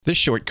The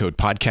Short Code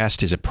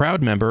Podcast is a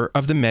proud member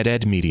of the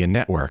MedEd Media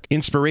Network.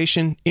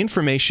 Inspiration,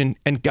 information,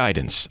 and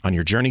guidance on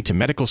your journey to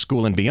medical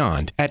school and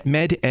beyond at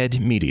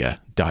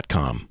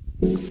mededmedia.com.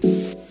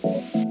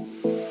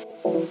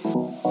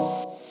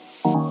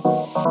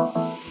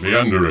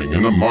 Meandering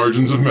in the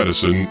margins of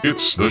medicine,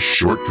 it's the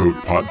Short Code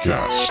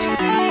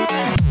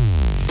Podcast.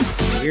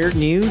 Weird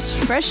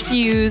news, fresh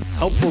views,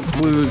 helpful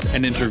clues,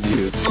 and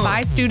interviews.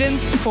 By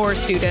students, for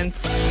students.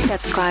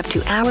 Subscribe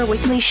to our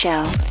weekly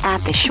show at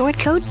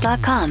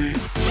theshortcode.com.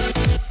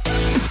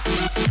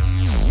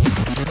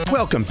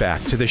 Welcome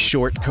back to the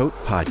Short Code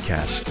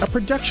Podcast, a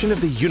production of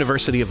the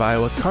University of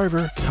Iowa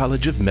Carver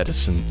College of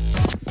Medicine.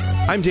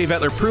 I'm Dave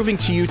Etler, proving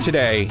to you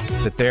today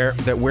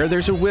that where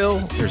there's a will,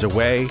 there's a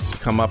way.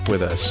 Come up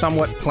with a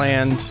somewhat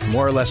planned,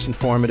 more or less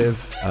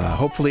informative,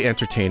 hopefully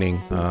entertaining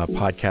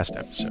podcast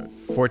episode.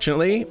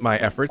 Fortunately, my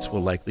efforts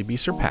will likely be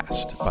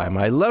surpassed by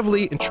my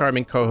lovely and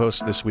charming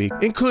co-host this week,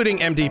 including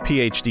MD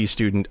PhD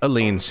student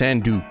Aline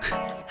Sanduk.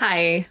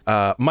 Hi.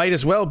 Might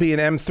as well be an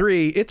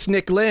M3. It's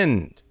Nick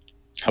Lind.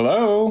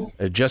 Hello.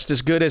 Just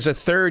as good as a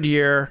third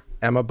year,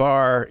 Emma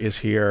Barr is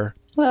here.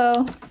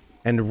 Hello.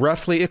 And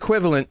roughly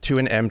equivalent to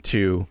an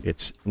M2,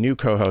 it's new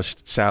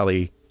co-host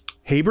Sally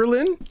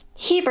Haberlin?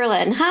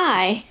 Heberlin,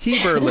 hi.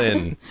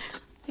 Heberlin.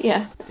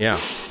 Yeah.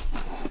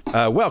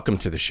 Welcome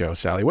to the show,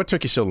 Sally. What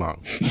took you so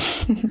long?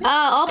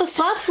 All the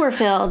slots were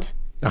filled.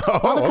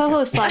 All the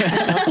co-host slots were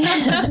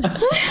filled.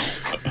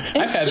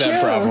 I've had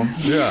that problem.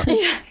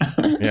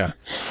 Yeah.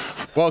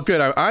 Well,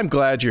 good. I'm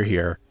glad you're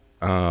here.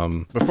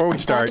 Before we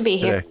start to be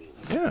today,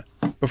 here.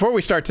 Before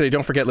we start today,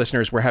 don't forget,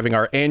 listeners, we're having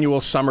our annual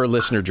summer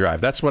listener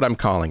drive. That's what I'm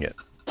calling it.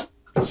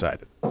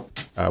 Decided.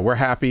 We're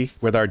happy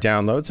with our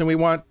downloads, and we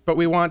want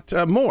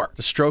more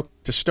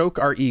to stoke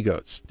our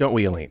egos, don't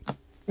we, Aline?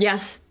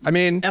 Yes. I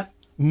mean, Yep.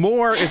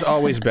 More is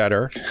always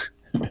better.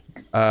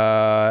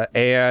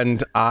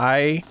 And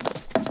I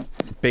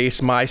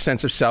base my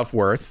sense of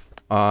self-worth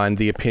on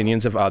the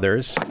opinions of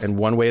others. And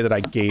one way that I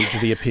gauge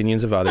the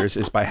opinions of others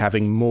is by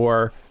having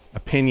more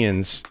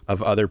opinions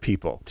of other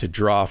people to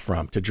draw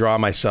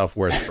my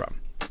self-worth from.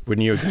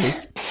 Wouldn't you agree?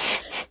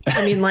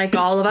 I mean, like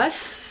all of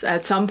us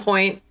at some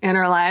point in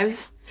our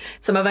lives,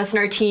 some of us in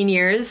our teen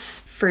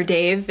years, for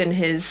Dave in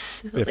his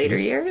 50s. Later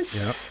years.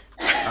 Yep.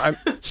 I'm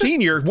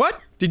senior.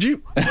 What? Did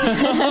you?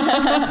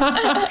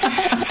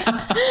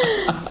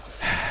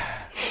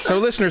 So,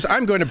 listeners,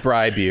 I'm going to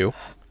bribe you.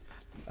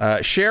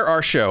 Share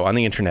our show on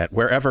the internet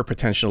wherever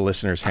potential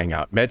listeners hang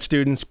out. Med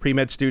students,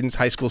 pre-med students,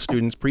 high school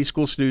students,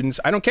 preschool students.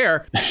 I don't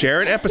care.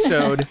 Share an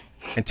episode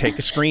and take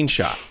a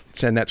screenshot.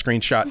 Send that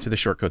screenshot to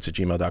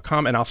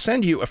theshortcoats@gmail.com, and I'll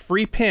send you a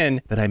free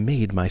pin that I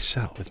made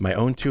myself with my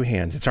own two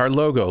hands. It's our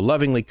logo,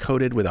 lovingly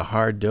coated with a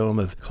hard dome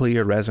of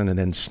clear resin and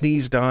then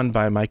sneezed on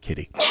by my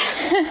kitty.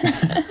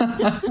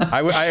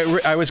 I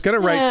was going to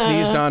write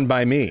sneezed on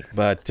by me,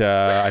 but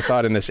I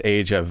thought in this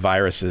age of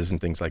viruses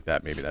and things like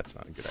that, maybe that's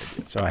not a good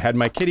idea. So I had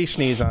my kitty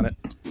sneeze on it.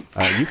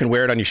 You can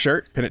wear it on your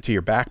shirt, pin it to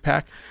your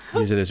backpack,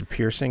 use it as a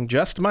piercing.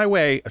 Just my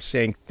way of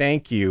saying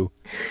thank you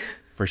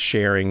for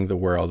sharing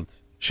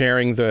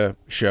the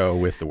show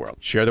with the world.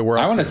 Share the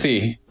world. I want to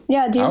see.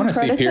 Yeah, do you want to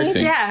see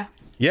piercing? Yeah.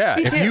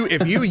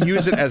 If you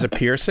use it as a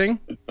piercing,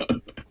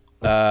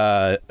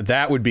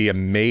 that would be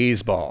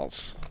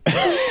amazeballs.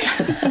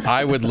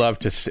 I would love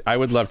to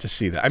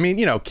see that. I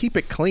mean, keep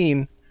it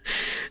clean.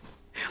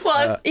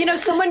 Well,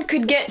 someone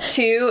could get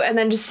two and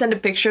then just send a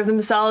picture of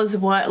themselves,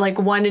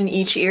 one in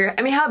each ear.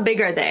 I mean, how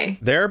big are they?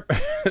 They're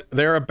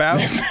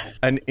about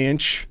an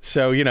inch,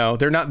 so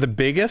they're not the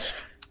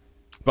biggest.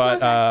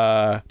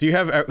 But do you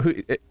have?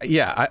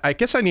 I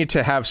guess I need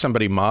to have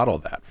somebody model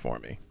that for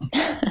me.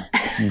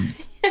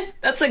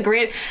 That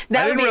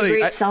would be a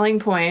great selling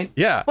point.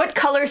 Yeah. What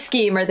color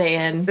scheme are they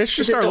in? It's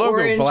just our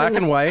logo, black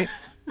and white.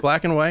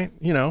 Black and white.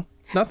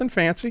 It's nothing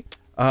fancy.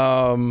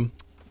 I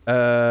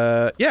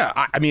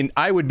mean,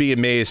 I would be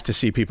amazed to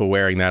see people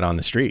wearing that on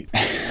the street.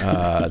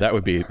 That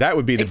would be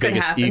the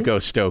biggest ego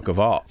stoke of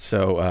all.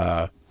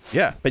 So.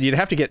 Yeah, but you'd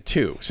have to get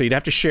two, so you'd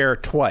have to share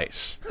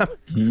twice.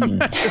 I'm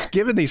not just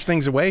giving these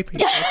things away,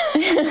 people.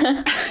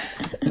 I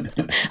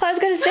was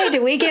going to say,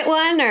 do we get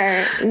one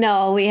or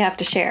no? We have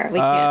to share. We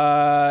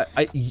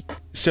can't.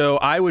 So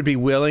I would be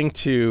willing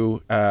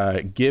to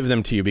give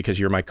them to you because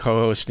you're my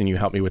co-host and you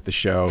help me with the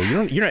show.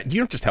 You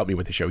don't just help me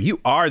with the show.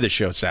 You are the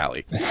show,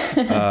 Sally.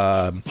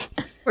 We're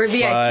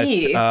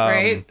VIP,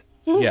 right?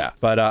 Yeah,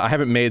 but I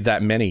haven't made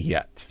that many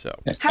yet. So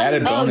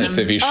added bonus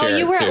if you share. Oh,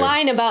 you weren't too.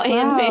 lying about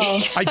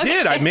handmade. I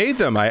did. I made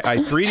them. I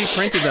 3D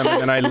printed them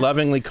and I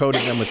lovingly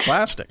coated them with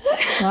plastic.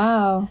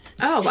 Wow.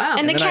 Oh, wow.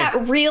 And the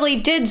cat really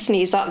did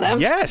sneeze on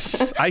them.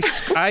 Yes,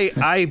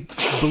 I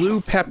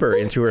blew pepper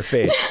into her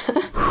face.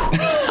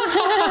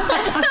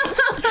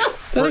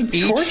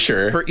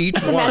 Torture. For each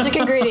It's a one. magic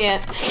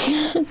ingredient.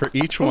 For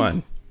each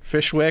one.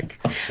 Fishwick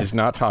is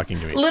not talking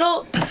to me.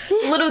 Little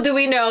do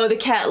we know, the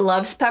cat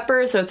loves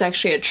pepper, so it's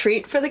actually a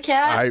treat for the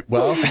cat.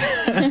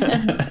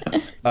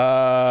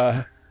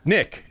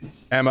 Nick,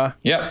 Emma.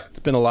 Yep. It's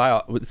been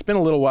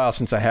a little while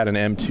since I had an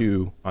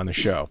M2 on the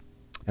show.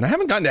 And I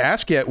haven't gotten to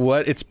ask yet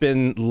what it's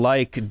been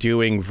like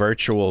doing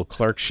virtual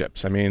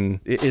clerkships. I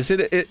mean, is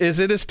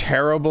it as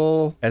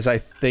terrible as I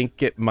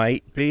think it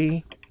might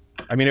be?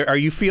 I mean, are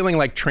you feeling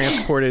like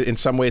transported in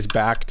some ways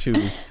back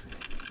to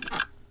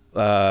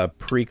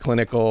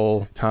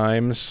preclinical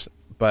times,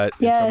 but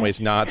in some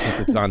ways not, since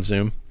it's on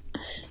Zoom?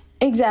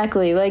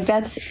 Exactly. Like,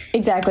 that's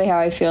exactly how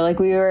I feel. Like,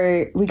 we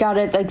got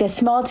a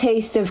small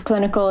taste of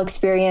clinical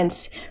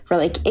experience for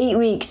like 8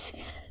 weeks,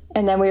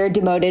 and then we were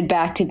demoted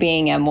back to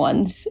being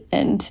M1s,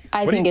 and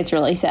I think it's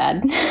really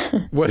sad.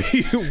 What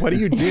do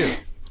you do?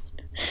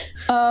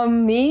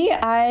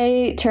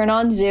 I turn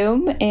on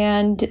Zoom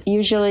and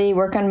usually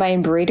work on my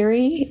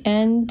embroidery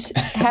and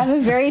have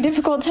a very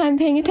difficult time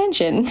paying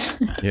attention.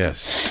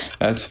 Yes,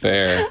 that's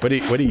fair. What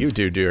do you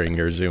do during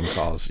your Zoom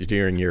calls?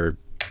 During your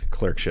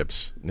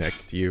clerkships, Nick?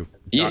 Do you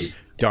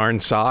darn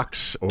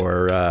socks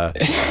or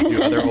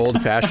do other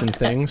old-fashioned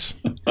things?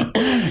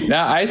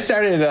 No, I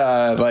started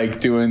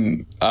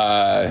doing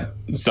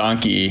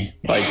Zonky,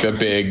 like the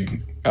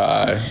big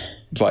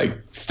like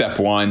step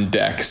 1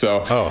 deck.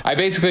 So I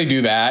basically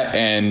do that,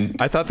 and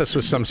I thought this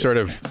was some sort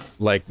of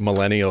like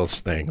millennials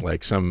thing,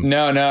 like some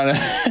no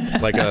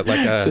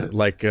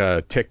like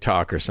a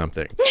TikTok or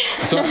something.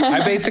 So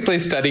I basically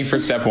study for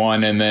step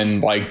 1 and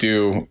then like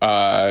do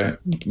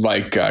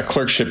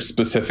clerkship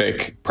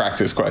specific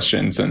practice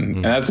questions,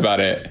 and that's about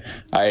it.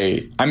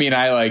 I mean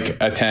I like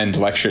attend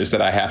lectures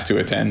that I have to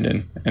attend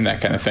and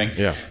that kind of thing.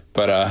 Yeah.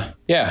 But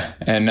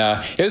and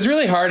it was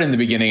really hard in the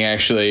beginning,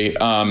 actually.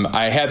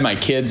 I had my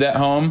kids at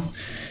home.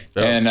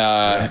 And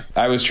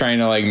I was trying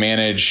to like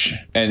manage,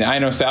 and I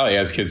know Sally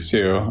has kids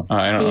too.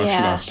 I don't know if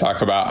she wants to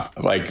talk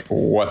about like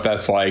what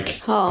that's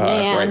like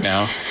right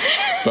now.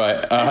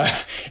 But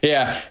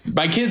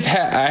my kids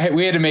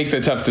we had to make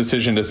the tough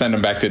decision to send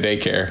them back to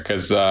daycare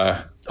because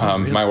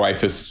really? My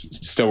wife is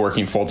still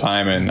working full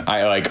time, and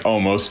I like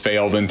almost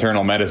failed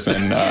internal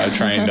medicine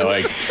trying to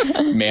like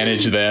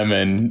manage them,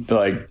 and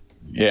like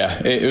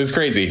it was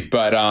crazy.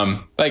 But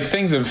like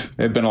things have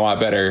been a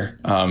lot better.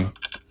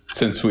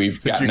 Since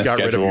we've gotten a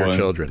schedule, rid of your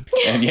children,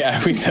 and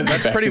we sent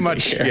that's back pretty to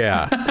much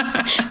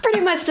daycare.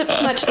 Pretty much the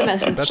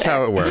message. That's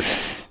how it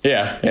works.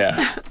 Yeah.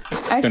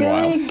 I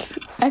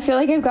feel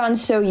like I've gotten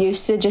so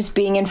used to just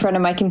being in front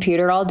of my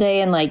computer all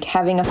day and like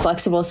having a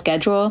flexible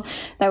schedule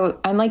that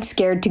I'm like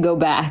scared to go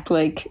back.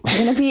 Like,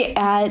 I'm gonna be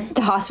at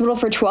the hospital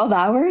for 12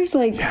 hours.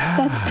 Like,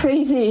 that's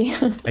crazy.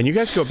 And you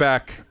guys go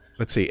back.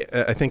 Let's see.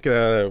 I think.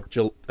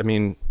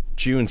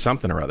 June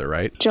something or other,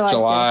 right?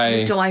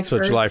 July 1st. So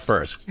July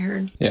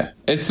 1st. Yeah.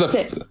 It's the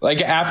 6th. Like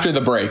after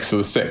the break, so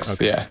the 6th.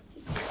 Okay.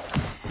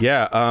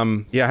 Yeah.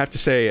 I have to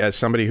say, as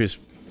somebody who's,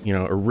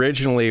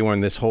 originally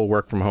when this whole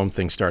work from home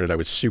thing started, I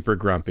was super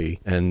grumpy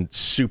and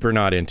super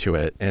not into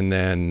it. And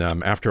then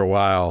after a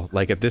while,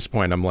 like at this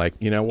point, I'm like,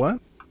 you know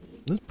what?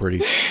 This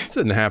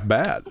isn't half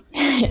bad.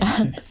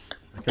 Yeah.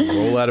 I can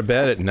roll out of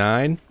bed at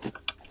 9.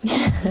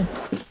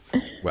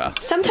 Well,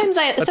 sometimes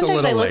I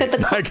look at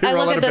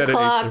the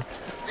clock.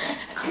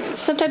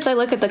 Sometimes I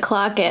look at the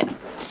clock at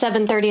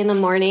 7:30 in the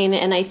morning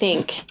and I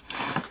think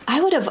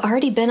I would have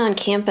already been on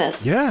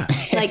campus. Yeah.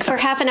 Like for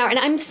half an hour, and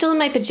I'm still in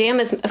my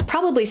pajamas,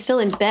 probably still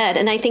in bed.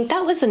 And I think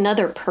that was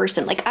another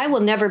person. Like, I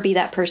will never be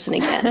that person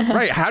again.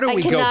 Right. How do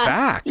we go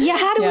back? Yeah.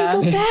 How do we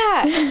go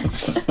back?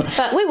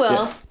 But we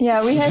will.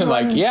 Yeah. We had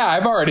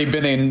I've already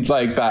been in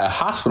like the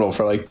hospital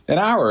for like an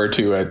hour or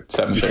two at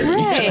 7:30.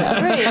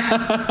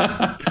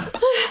 Right.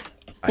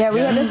 Yeah, we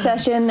had a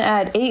session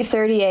at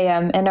 8:30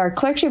 a.m. and our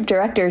clerkship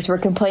directors were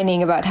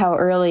complaining about how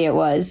early it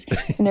was.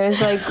 And it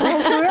was like,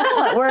 well, if we were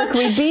all at work,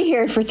 we'd be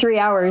here for 3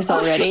 hours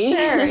already.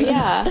 Sure,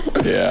 yeah.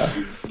 Yeah.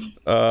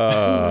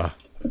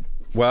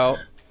 Well,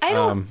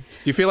 do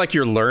you feel like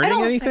you're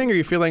learning anything, or are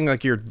you feeling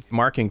like you're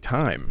marking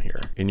time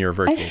here in your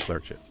virtual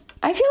clerkship?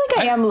 I feel like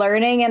I am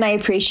learning, and I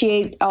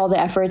appreciate all the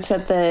efforts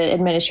that the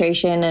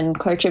administration and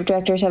clerkship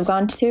directors have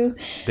gone to.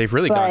 They've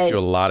really gone to a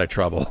lot of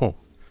trouble.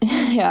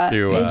 Yeah,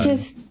 it's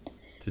just...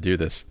 to do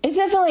this. It's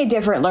definitely a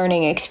different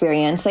learning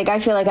experience. Like, I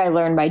feel like I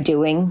learn by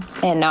doing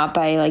and not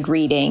by like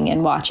reading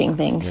and watching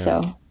things.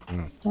 So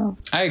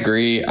I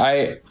agree.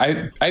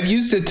 I've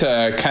used it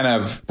to kind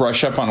of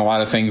brush up on a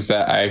lot of things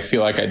that I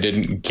feel like I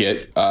didn't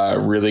get a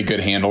really good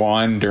handle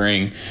on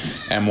during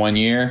M1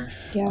 year.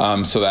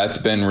 Yeah. So that's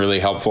been really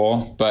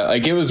helpful. But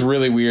like, it was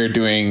really weird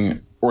doing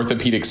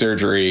orthopedic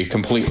surgery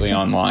completely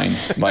online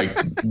like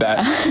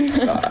that.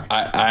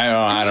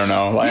 I don't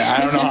know. Like, I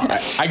don't know.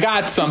 I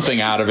got something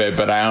out of it,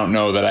 but I don't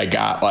know that I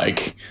got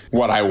like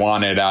what I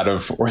wanted out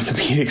of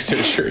orthopedic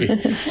surgery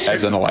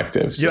as an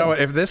elective. So, you know what?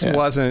 If this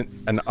wasn't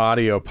an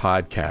audio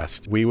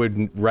podcast, we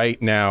would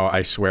right now,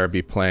 I swear,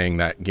 be playing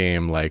that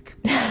game. Like,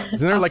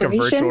 isn't there like a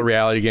virtual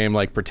reality game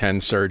like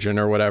Pretend Surgeon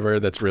or whatever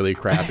that's really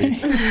crappy?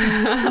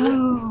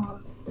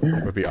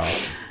 That would be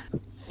awesome.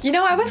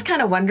 I was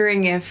kind of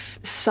wondering if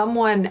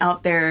someone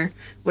out there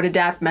would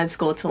adapt med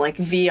school to like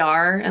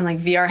VR, and like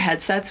VR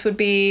headsets would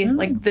be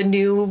like the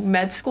new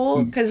med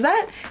school, because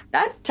that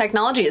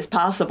technology is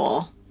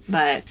possible.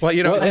 But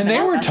and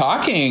they were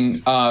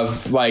talking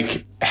of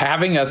like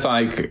having us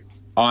like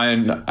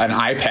on an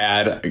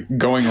iPad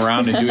going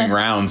around and doing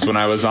rounds when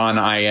I was on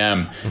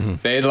IM.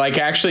 They like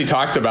actually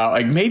talked about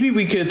like maybe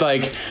we could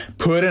like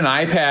put an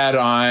iPad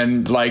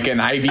on like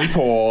an IV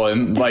pole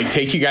and like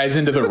take you guys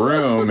into the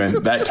room,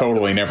 and that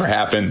totally never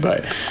happened.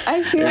 But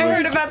I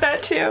heard about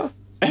that too.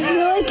 I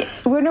feel like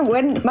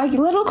when my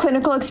little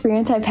clinical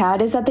experience I've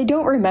had is that they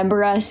don't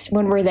remember us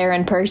when we're there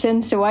in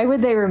person. So why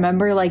would they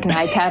remember like an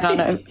iPad on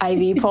an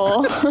IV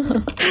pole?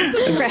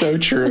 It's so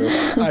true.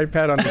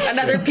 iPad on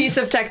another piece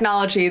of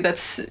technology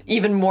that's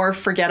even more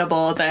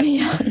forgettable than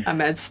a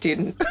med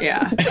student.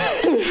 Yeah.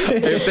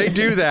 If they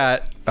do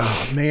that,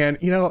 oh man,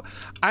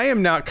 I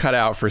am not cut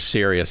out for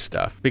serious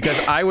stuff because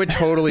I would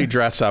totally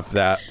dress up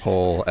that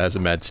pole as a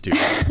med student.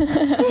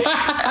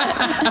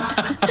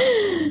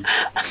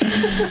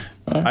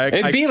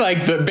 It'd be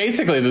like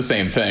basically the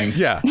same thing.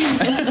 Yeah.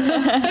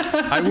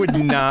 I would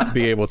not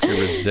be able to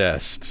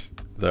resist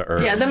the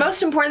urge. Yeah, the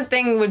most important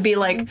thing would be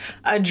like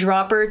a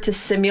dropper to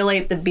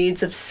simulate the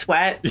beads of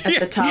sweat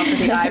at the top of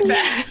the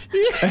iPad.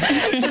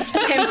 Just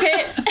pimp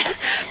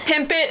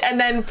it, and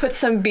then put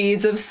some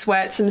beads of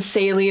sweat, some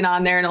saline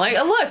on there, and like,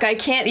 oh, look, I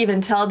can't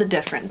even tell the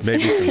difference.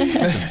 Maybe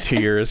some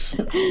tears.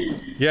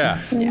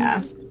 Yeah.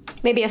 Yeah.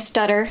 Maybe a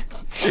stutter.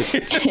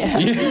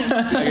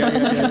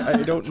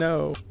 I don't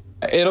know.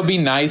 It'll be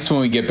nice when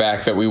we get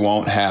back that we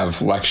won't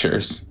have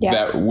lectures,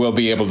 that we'll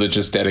be able to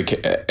just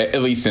dedicate,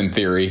 at least in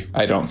theory.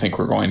 I don't think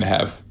we're going to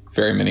have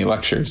very many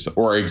lectures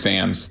or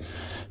exams.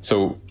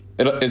 So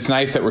it's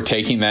nice that we're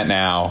taking that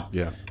now.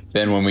 Yeah.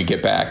 Then when we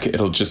get back,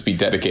 it'll just be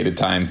dedicated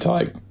time to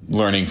like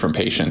learning from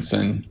patients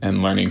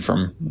and learning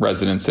from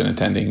residents and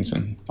attendings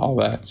and all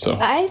that. So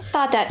I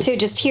thought that too,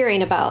 just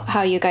hearing about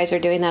how you guys are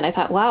doing that. I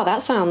thought, wow,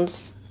 that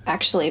sounds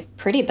actually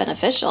pretty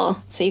beneficial.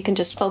 So you can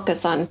just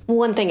focus on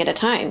one thing at a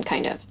time,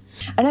 kind of.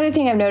 Another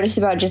thing I've noticed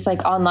about just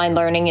like online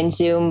learning and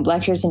Zoom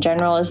lectures in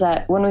general is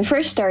that when we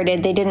first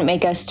started, they didn't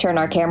make us turn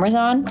our cameras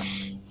on.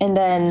 And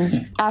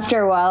then after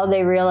a while,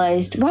 they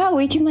realized, wow,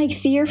 we can like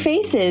see your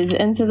faces.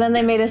 And so then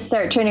they made us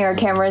start turning our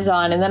cameras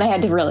on. And then I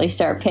had to really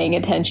start paying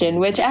attention,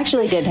 which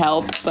actually did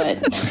help. But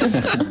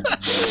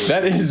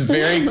that is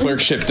very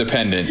clerkship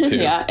dependent, too.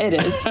 Yeah, it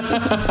is.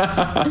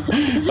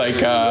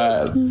 Like,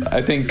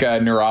 I think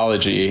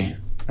neurology.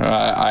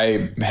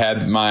 I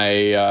had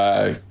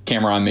my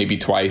camera on maybe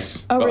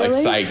twice. Oh, but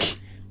really? like psych,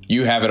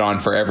 you have it on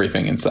for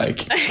everything in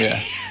psych.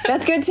 Yeah.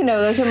 That's good to know.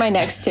 Those are my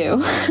next two.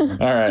 All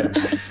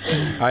right.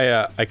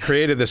 I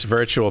created this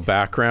virtual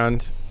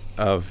background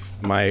of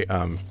my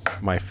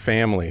my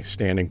family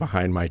standing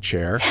behind my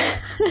chair,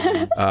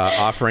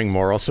 offering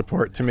moral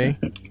support to me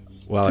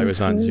while I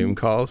was on Zoom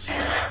calls.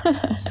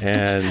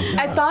 And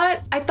I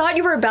thought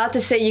you were about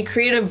to say you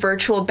created a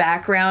virtual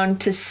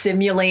background to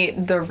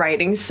simulate the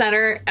writing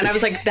center, and I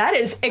was like, that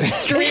is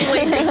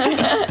extremely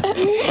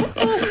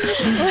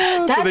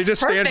That's so they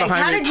just perfect. stand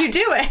behind How me. did you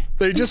do it?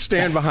 They just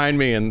stand behind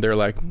me and they're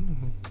like,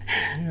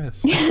 yes.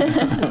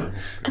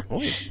 Good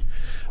point.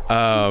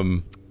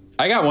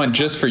 I got one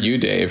just for you,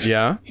 Dave.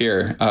 Yeah?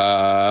 Here.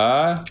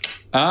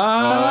 It's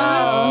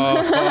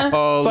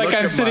like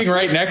I'm sitting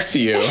right next to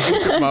you.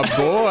 Look at my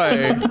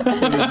boy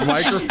with his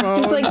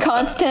microphone. It's like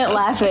constant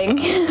laughing.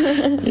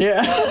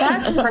 Yeah.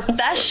 That's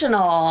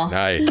professional.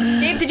 Nice.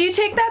 Dave, did you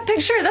take that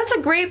picture? That's a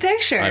great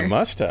picture. I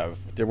must have.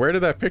 Where did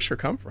that picture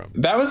come from?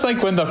 That was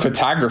like when the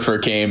photographer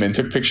came and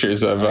took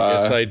pictures of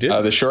I did.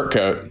 the short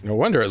coat. No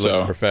wonder it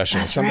looks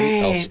professional. That's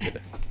Somebody right. else did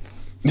it.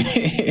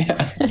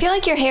 Yeah. I feel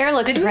like your hair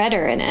looks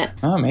redder in it.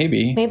 Oh,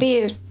 maybe.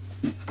 Maybe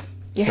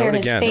your hair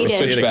has again. faded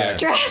Switch back.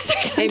 stress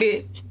or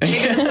something. Maybe the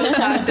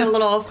Photoshop did a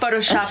little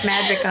Photoshop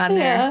magic on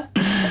there.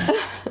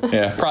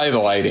 Yeah, probably the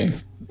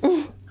lighting.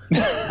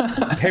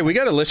 Hey, we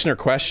got a listener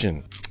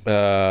question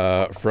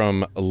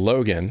from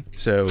Logan.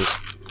 So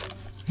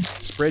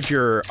spread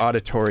your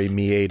auditory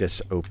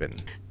meatus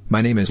open.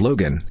 My name is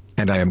Logan,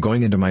 and I am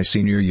going into my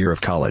senior year of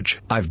college.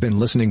 I've been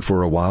listening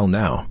for a while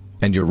now,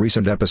 and your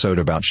recent episode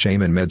about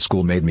shame in med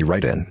school made me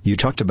write in. You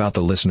talked about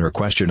the listener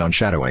question on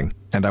shadowing,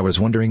 and I was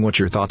wondering what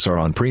your thoughts are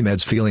on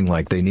pre-meds feeling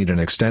like they need an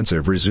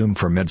extensive resume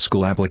for med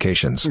school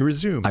applications.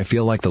 Resume. I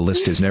feel like the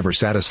list is never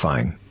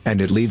satisfying,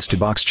 and it leads to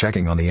box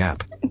checking on the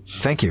app.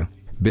 Thank you.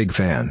 Big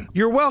fan.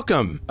 You're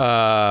welcome.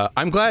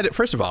 I'm glad,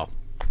 first of all,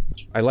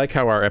 I like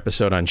how our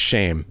episode on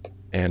shame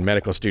and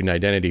medical student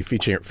identity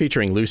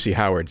featuring Lucy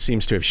Howard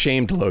seems to have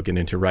shamed Logan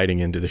into writing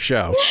into the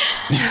show.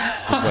 He's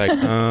like,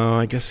 oh,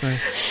 I guess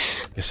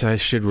I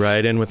should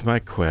write in with my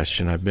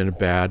question. I've been a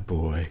bad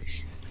boy.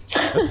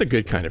 That's a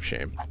good kind of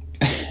shame.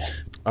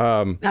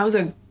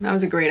 That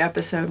was a great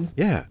episode.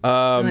 Yeah.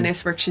 Really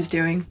nice work she's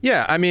doing.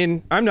 Yeah, I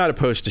mean, I'm not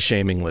opposed to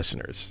shaming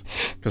listeners.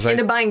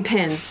 Into buying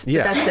pins.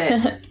 Yeah. That's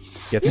it.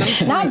 Get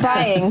some Not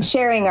buying,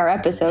 sharing our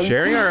episodes.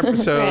 sharing our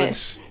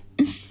episodes,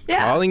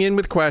 Yeah. calling in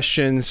with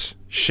questions.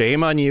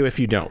 Shame on you if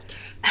you don't.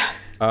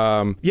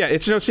 Yeah,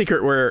 it's no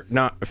secret we're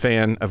not a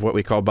fan of what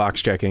we call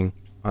box checking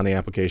on the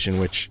application,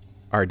 which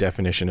our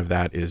definition of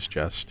that is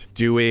just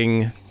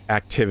doing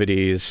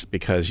activities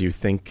because you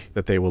think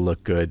that they will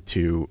look good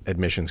to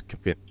admissions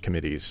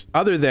committees,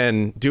 other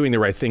than doing the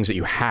right things that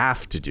you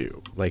have to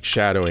do, like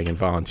shadowing and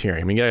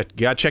volunteering? I mean, you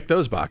got to check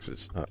those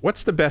boxes.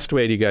 What's the best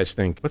way, do you guys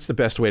think? What's the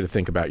best way to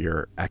think about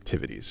your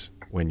activities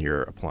when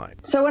you're applying?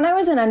 So when I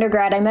was an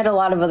undergrad, I met a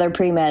lot of other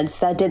pre-meds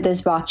that did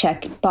this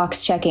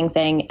box checking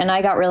thing, and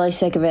I got really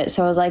sick of it.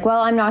 So I was like,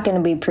 well, I'm not going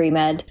to be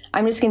pre-med.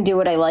 I'm just going to do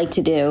what I like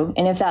to do.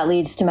 And if that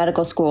leads to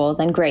medical school,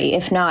 then great.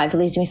 If not, if it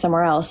leads me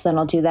somewhere else, then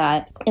I'll do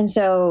that. And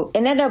so it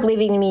ended up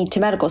leading me to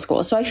medical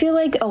school. So I feel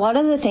like a lot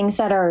of the things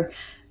that are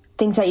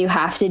things that you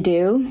have to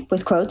do,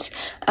 with quotes,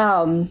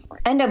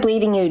 end up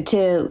leading you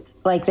to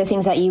like the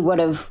things that you would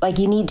have, like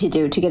you need to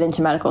do to get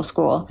into medical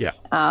school. Yeah.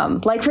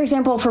 Like, for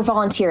example, for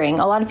volunteering,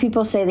 a lot of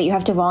people say that you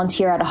have to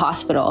volunteer at a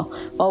hospital.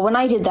 Well, when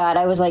I did that,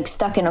 I was like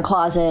stuck in a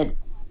closet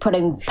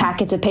putting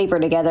packets of paper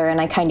together, and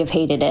I kind of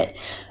hated it.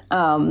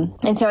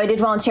 And so I did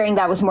volunteering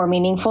that was more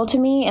meaningful to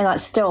me, and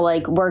that still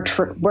like worked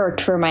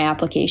for my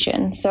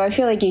application. So I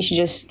feel like you should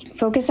just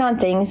focus on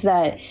things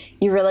that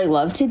you really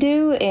love to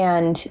do,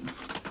 and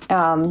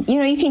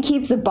you can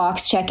keep the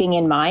box checking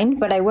in mind,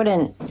 but I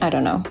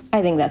don't know.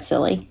 I think that's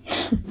silly.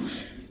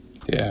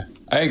 Yeah,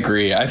 I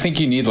agree. I think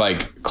you need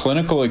like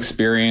clinical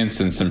experience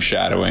and some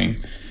shadowing.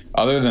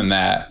 Other than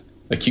that,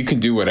 like you can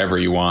do whatever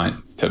you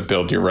want to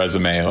build your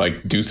resume,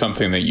 like do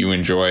something that you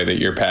enjoy, that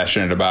you're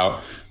passionate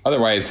about.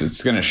 Otherwise,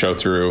 it's going to show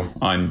through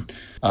on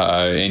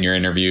in your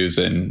interviews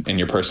and in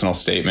your personal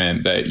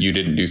statement that you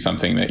didn't do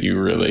something that you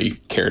really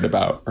cared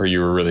about or you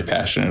were really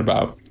passionate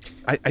about.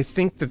 I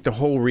think that the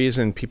whole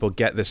reason people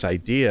get this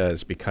idea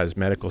is because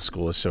medical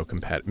school is so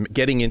competitive.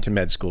 Getting into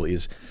med school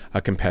is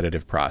a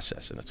competitive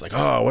process. And it's like,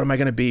 oh, what am I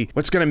going to be?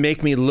 What's going to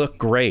make me look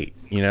great?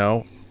 You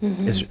know,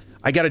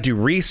 I got to do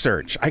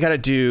research. I got to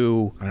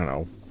do, I don't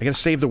know, I got to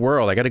save the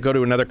world. I got to go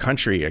to another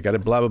country. I got to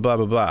blah, blah, blah,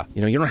 blah, blah.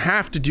 You know, you don't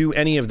have to do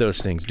any of those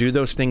things. Do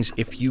those things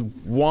if you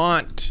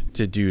want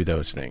to do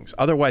those things.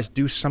 Otherwise,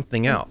 do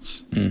something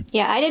else.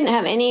 Yeah, I didn't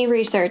have any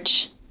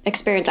research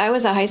experience. I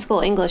was a high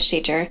school English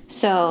teacher,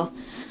 so...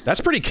 That's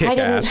pretty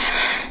kick-ass.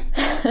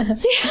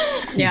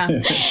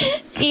 Yeah.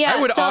 Yeah. I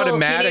would so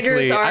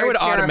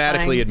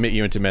automatically admit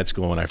you into med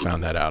school when I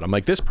found that out. I'm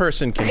like, this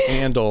person can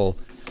handle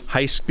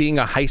being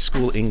a high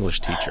school English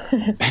teacher.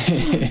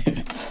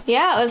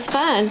 Yeah, it was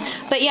fun.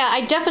 But yeah,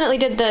 I definitely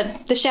did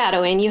the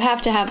shadowing. You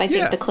have to have, I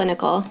think, the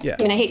clinical. Yeah.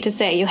 I mean, I hate to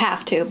say you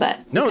have to, but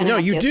no,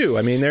 you do.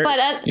 I mean,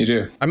 you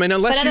do. I mean,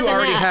 unless you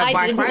already have.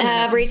 I didn't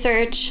have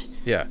research.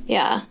 Yeah.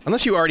 Yeah.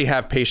 Unless you already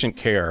have patient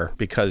care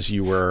because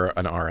you were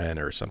an RN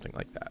or something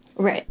like that.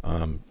 Right.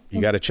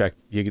 You got to check.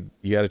 You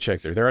got to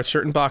check there. There are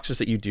certain boxes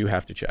that you do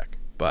have to check,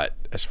 but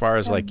as far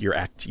as like your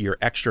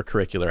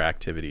extracurricular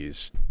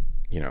activities,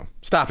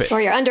 stop it. Or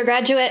your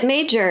undergraduate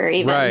major,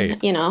 even.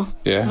 Right. Yeah.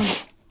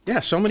 Yeah.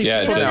 So many.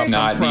 Yeah. People It does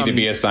not need to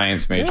be a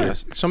science major. Yeah,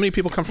 so many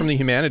people come from the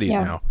humanities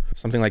now.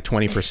 Something like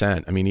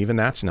 20%. I mean, even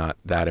that's not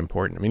that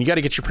important. I mean, you got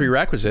to get your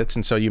prerequisites,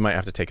 and so you might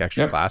have to take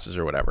extra classes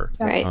or whatever.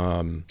 Right.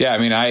 Yeah. I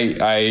mean,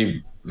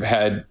 I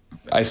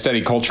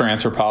studied culture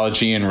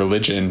anthropology and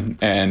religion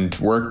and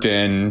worked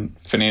in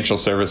financial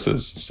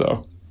services.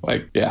 So,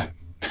 like, yeah.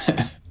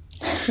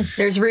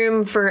 There's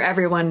room for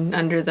everyone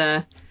under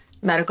the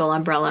medical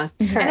umbrella.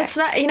 Correct. And it's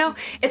not,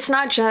 it's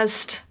not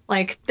just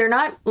like they're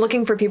not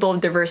looking for people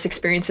with diverse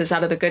experiences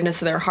out of the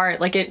goodness of their heart.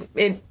 Like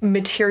it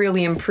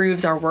materially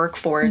improves our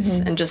workforce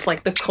and just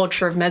like the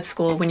culture of med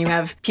school when you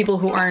have people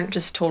who aren't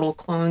just total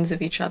clones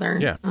of each other.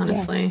 Yeah.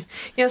 Honestly.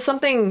 Yeah.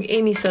 Something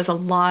Amy says a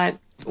lot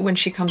when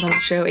she comes on the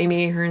show,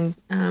 Amy, who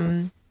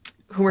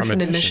works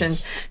in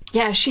admissions.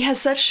 Yeah, she has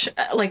such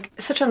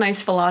a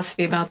nice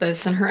philosophy about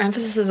this, and her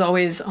emphasis is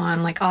always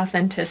on like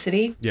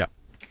authenticity. Yeah.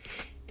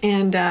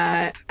 And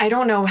I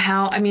don't know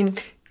how, I mean,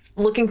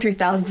 looking through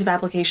thousands of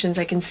applications,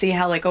 I can see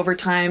how like over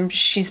time,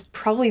 she's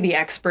probably the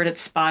expert at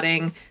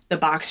spotting the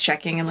box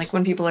checking and like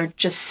when people are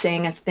just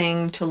saying a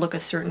thing to look a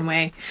certain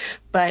way.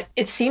 But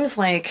it seems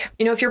like,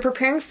 if you're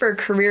preparing for a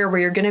career where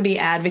you're going to be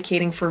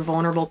advocating for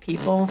vulnerable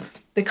people,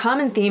 the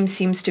common theme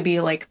seems to be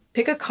like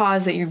pick a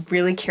cause that you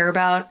really care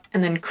about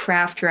and then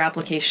craft your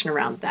application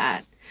around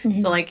that.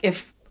 So like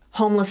if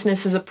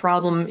homelessness is a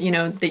problem,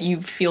 that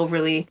you feel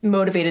really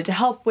motivated to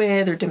help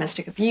with, or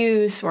domestic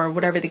abuse, or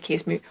whatever the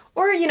case may be,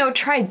 or,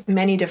 try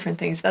many different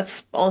things.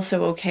 That's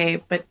also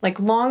okay. But like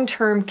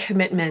long-term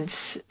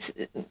commitments,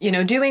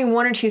 doing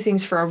one or two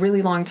things for a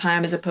really long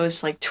time as opposed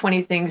to like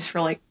 20 things for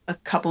like a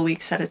couple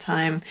weeks at a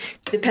time,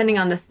 depending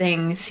on the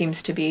thing,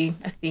 seems to be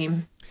a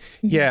theme.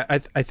 Yeah,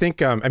 I think,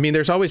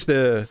 there's always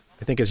I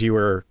think as you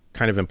were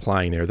kind of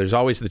implying there's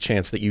always the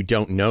chance that you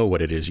don't know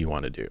what it is you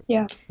want to do.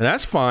 Yeah. And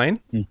that's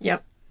fine.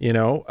 Yep.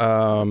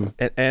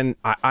 And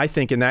I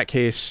think in that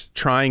case,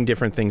 trying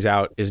different things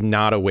out is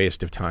not a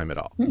waste of time at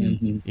all.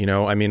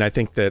 I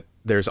think that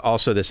there's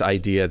also this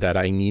idea that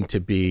I need to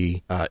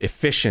be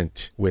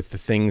efficient with the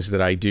things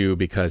that I do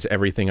because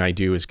everything I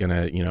do is going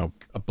to,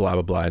 blah,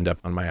 blah, blah, end up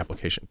on my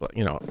application. But,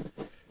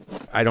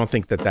 I don't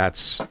think that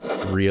that's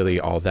really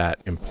all that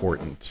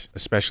important,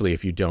 especially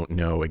if you don't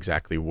know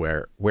exactly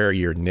where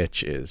your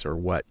niche is or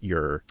what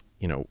your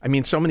I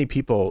mean, so many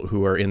people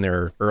who are in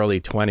their early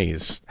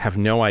 20s have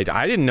no idea.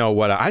 I didn't know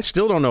I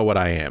still don't know what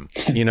I am.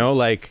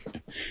 Like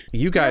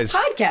you guys.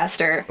 You're a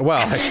podcaster.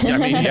 Well, I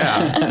mean,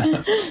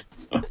 yeah.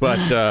 But,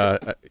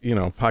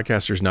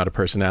 podcaster's not a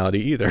personality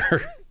either.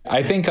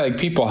 I think like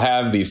people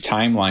have these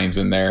timelines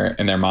in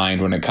their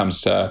mind when it comes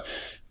to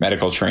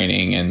medical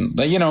training, and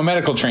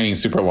medical training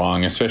is super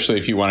long, especially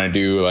if you want to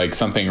do like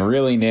something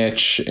really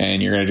niche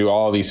and you're going to do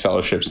all these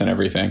fellowships and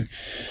everything.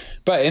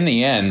 But in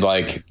the end,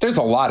 like there's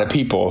a lot of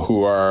people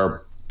who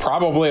are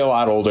probably a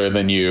lot older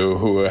than you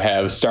who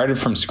have started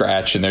from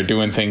scratch and they're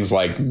doing things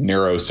like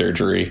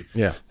neurosurgery.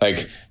 Yeah.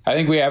 Like I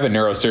think we have a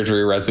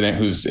neurosurgery resident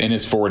who's in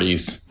his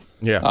 40s.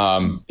 Yeah.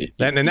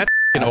 And that's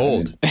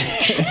old.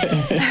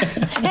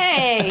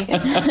 Hey.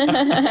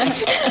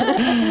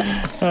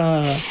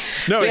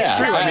 No, it's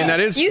true. I mean,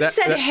 that is. You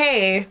said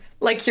hey,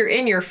 like you're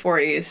in your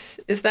 40s.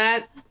 Is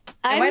that?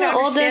 I'm am I the to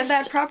understand oldest.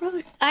 that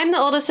properly? I'm the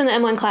oldest in the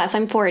M1 class.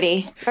 I'm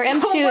 40 or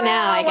M2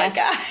 now, I guess.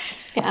 God.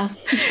 Yeah.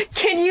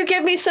 Can you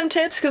give me some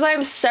tips? Because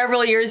I'm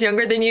several years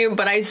younger than you,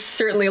 but I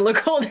certainly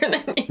look older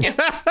than you.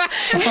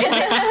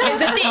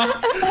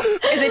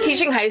 Is it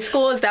teaching high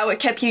school? Is that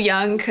what kept you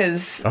young?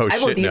 Because I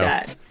will do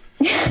that.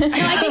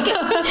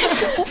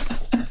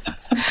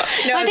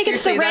 I think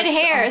it's the red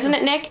hair, isn't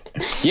it, Nick?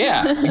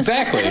 Yeah,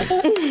 exactly.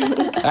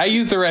 I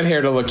use the red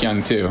hair to look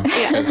young too,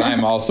 because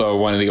I'm also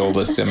one of the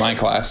oldest in my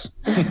class.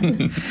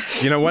 One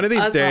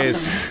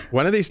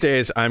of these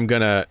days, I'm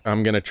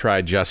gonna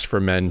try Just for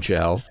Men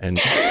gel and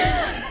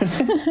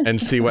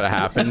see what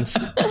happens.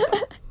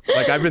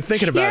 Like I've been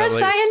thinking about it. You're a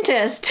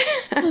scientist.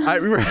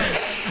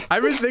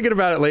 I've been thinking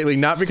about it lately,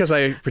 not because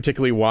I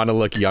particularly want to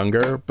look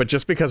younger, but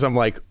just because I'm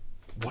like,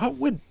 what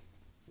would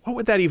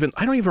that even?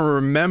 I don't even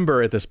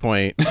remember at this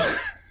point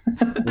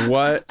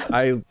what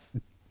I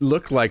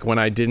looked like when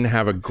I didn't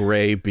have a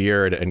gray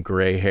beard and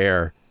gray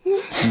hair.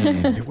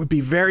 It would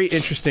be very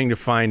interesting to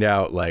find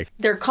out. Like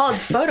they're called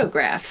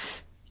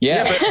photographs.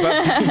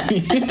 Yeah,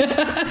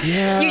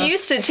 You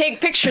used to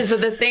take pictures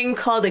with a thing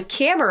called a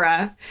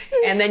camera,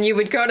 and then you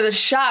would go to the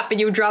shop and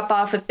you would drop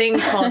off a thing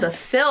called a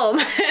film.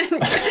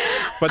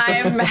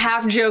 I'm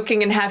half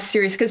joking and half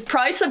serious because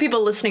probably some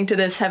people listening to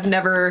this have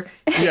never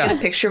taken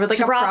a picture with like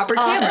a proper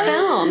camera.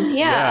 Film.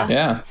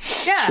 Yeah.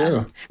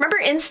 True. Remember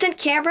instant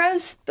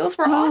cameras? Those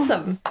were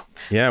awesome.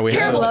 Yeah, we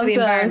had Terrible those. for the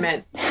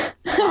environment.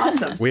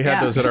 Awesome. We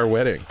had those at our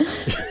wedding.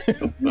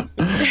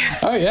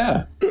 Oh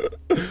yeah.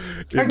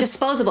 Or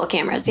disposable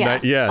cameras,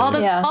 yeah.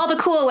 All the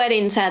cool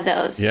weddings had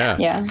those. Yeah.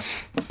 The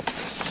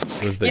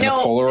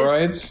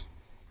Polaroids.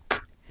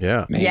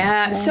 Yeah. Man.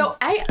 Yeah. So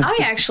I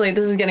actually,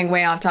 this is getting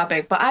way off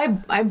topic, but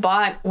I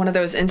bought one of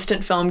those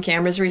instant film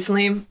cameras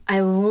recently.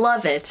 I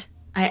love it.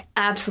 I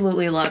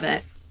absolutely love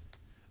it.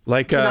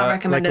 Like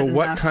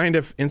what kind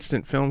of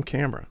instant film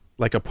camera?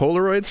 Like a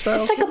Polaroid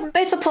style?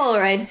 It's a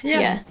Polaroid.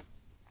 Yeah.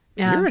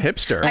 You're a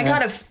hipster. I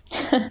got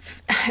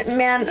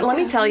man, let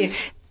me tell you.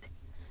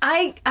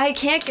 I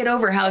can't get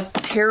over how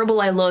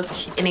terrible I look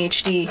in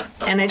HD,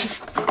 and I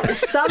just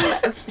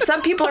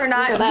some people are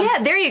not. Yeah,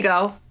 there you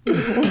go.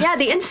 Yeah,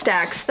 the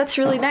Instax. That's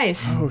really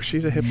nice. Oh,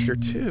 she's a hipster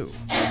too.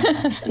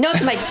 No,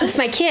 it's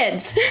my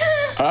kids.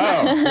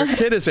 Oh, your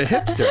kid is a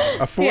hipster,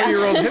 a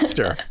 4-year-old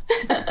hipster.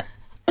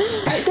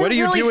 What do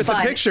you really do with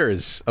fun. the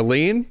pictures,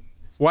 Aline?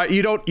 Why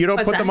you don't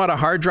put them on a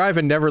hard drive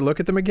and never look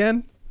at them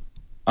again?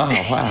 Oh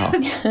wow!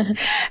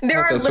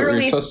 There are that's what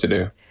literally you're supposed to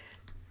do.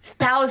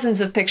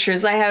 Thousands of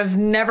pictures I have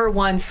never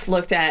once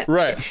looked at.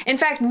 Right. In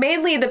fact,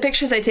 mainly the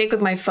pictures I take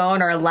with my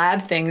phone are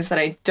lab things that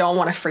I don't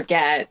want to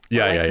forget.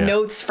 Yeah.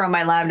 Notes from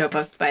my lab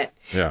notebook. But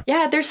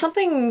yeah, there's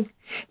something.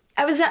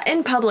 I was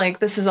in public.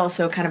 This is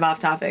also kind of off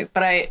topic,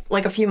 but a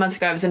few months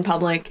ago I was in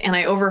public and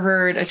I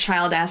overheard a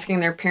child asking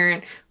their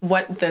parent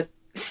what the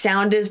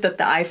sound is that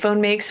the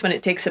iPhone makes when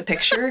it takes a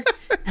picture.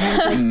 And I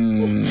was like,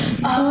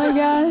 oh my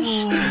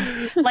gosh.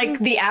 Like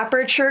the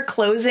aperture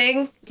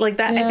closing, like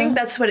that. I think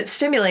that's what it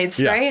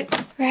stimulates, right?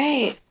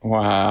 Right.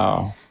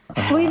 Wow.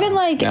 Well, even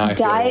like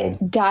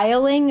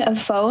dialing a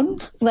phone,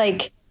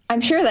 like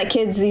I'm sure that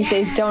kids these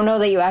days don't know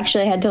that you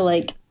actually had to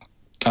like.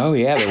 Oh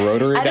yeah, the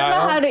rotary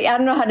dial. I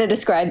don't know how to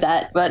describe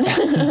that, but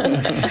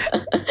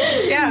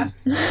yeah,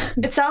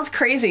 it sounds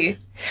crazy.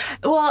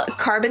 Well,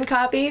 carbon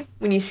copy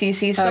when you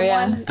CC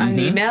someone on an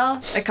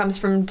email that comes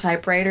from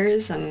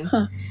typewriters, and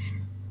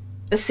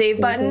the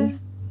save button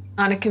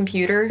on a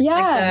computer.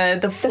 Yeah,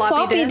 like the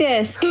floppy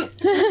disk.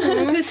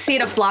 Who's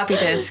seen a floppy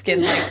disk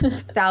in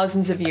like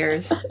thousands of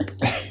years?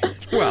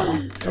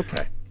 Well,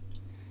 okay.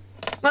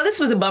 Well, this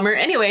was a bummer.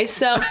 Anyway,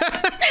 so.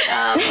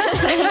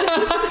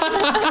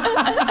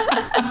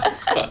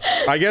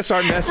 I guess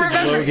our message,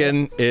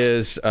 Logan,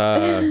 is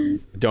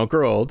don't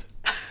grow old.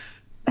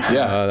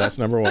 Yeah. That's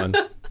number one.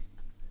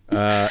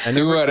 And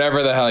do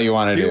whatever the hell you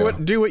want to do.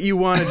 Do what you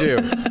want to do.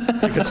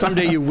 Because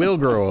someday you will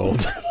grow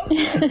old.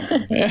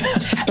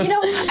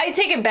 I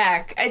take it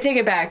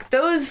back.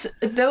 Those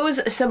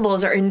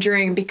symbols are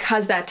enduring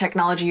because that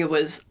technology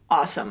was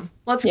awesome.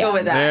 Let's go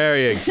with that. There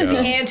you go. The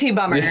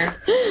anti-bummer.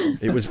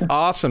 It was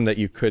awesome that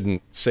you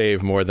couldn't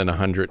save more than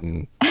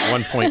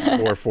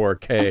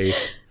 101.44K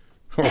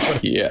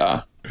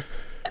Yeah.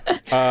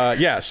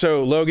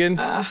 So Logan,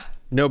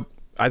 no,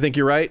 I think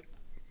you're right.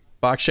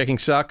 Box checking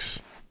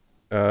sucks.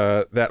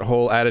 That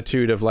whole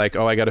attitude of like,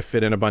 oh, I got to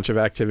fit in a bunch of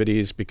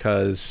activities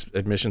because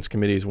admissions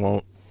committees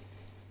won't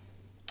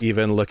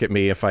even look at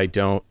me if I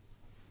don't.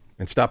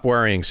 And stop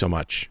worrying so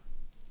much.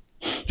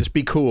 Just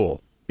be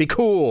cool. Be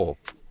cool.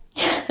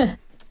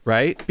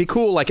 Right? Be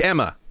cool like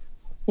Emma.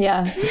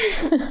 Yeah.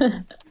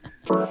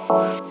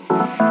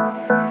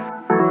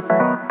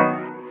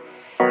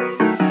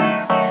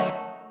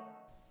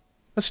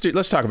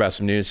 Let's talk about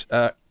some news.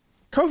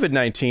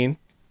 COVID-19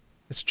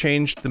 has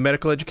changed the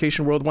medical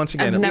education world once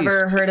again. I've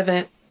never heard of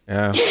it.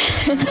 Yeah.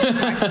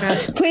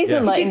 Please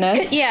enlighten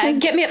us. Yeah,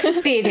 get me up to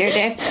speed here,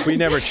 Dave. We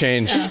never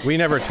change. We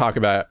never talk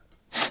about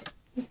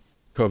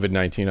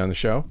COVID-19 on the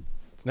show.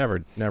 It's never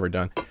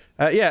done.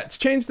 It's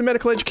changed the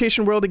medical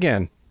education world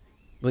again,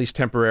 at least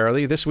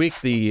temporarily. This week,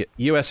 the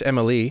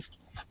USMLE,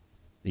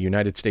 the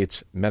United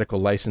States Medical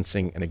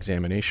Licensing and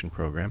Examination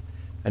Program,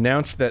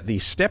 announced that the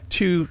Step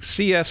 2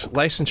 CS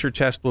licensure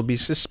test will be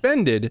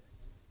suspended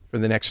for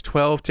the next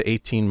 12 to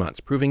 18 months,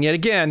 proving yet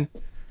again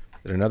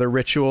that another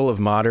ritual of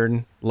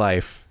modern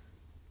life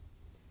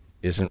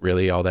isn't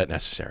really all that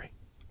necessary.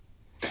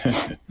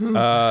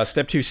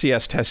 Step 2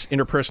 CS tests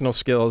interpersonal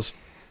skills,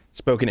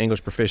 spoken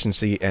English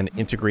proficiency, and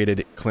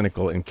integrated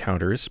clinical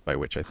encounters, by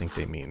which I think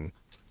they mean,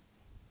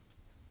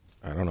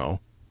 I don't know,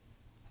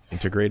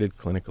 integrated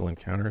clinical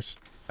encounters?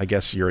 I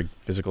guess your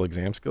physical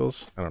exam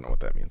skills? I don't know what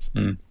that means.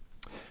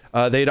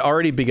 They'd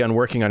already begun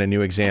working on a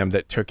new exam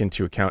that took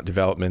into account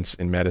developments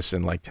in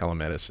medicine like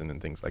telemedicine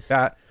and things like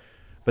that.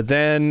 But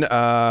then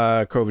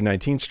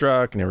COVID-19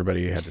 struck and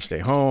everybody had to stay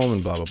home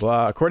and blah, blah,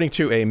 blah. According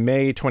to a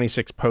May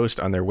 26 post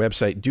on their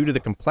website, due to the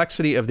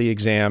complexity of the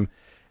exam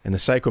and the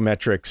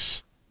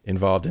psychometrics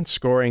involved in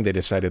scoring, they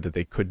decided that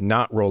they could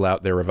not roll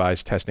out their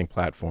revised testing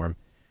platform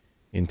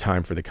in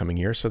time for the coming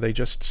year. So they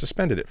just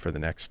suspended it for the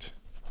next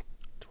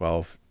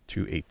 12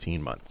 to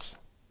 18 months.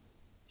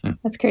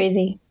 That's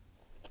crazy.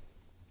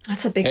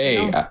 That's a big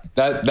deal.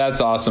 That's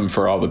awesome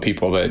for all the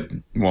people that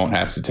won't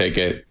have to take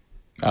it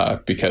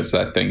because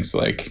that thing's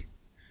like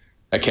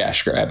a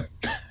cash grab.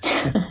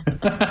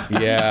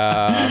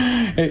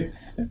 Yeah.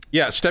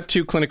 Step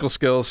 2 clinical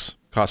skills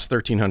costs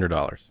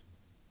 $1,300.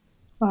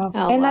 Wow.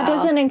 That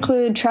doesn't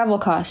include travel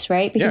costs,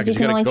 right? Because you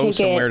can only take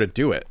somewhere to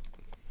do it.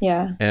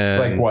 Yeah. And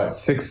like what,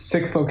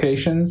 six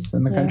locations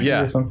in the country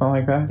or something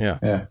like that?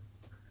 Yeah.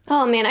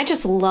 Oh man, I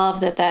just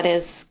love that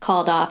is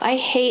called off.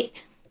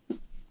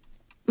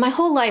 My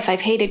whole life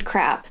I've hated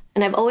crap,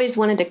 and I've always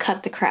wanted to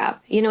cut the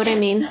crap. You know what I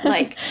mean?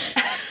 Like,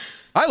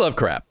 I love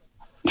crap.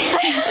 The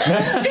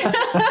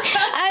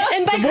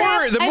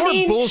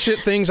more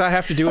bullshit things I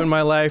have to do in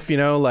my life,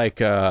 like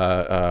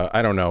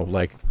I don't know,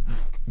 like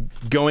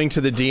going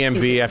to the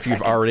DMV after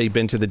you've already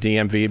been to the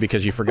DMV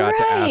because you forgot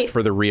to ask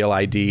for the real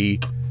ID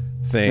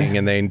thing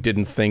and they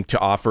didn't think to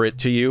offer it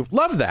to you.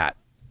 Love that.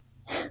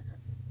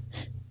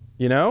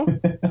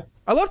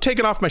 I love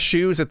taking off my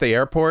shoes at the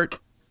airport.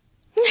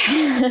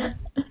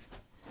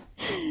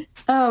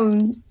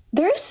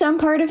 There is some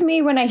part of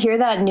me when I hear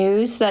that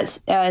news that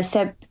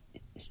Step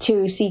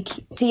 2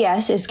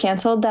 CS is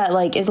canceled that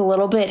like is a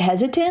little bit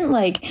hesitant.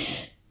 Like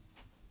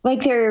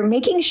they're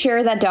making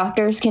sure that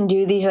doctors can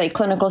do these like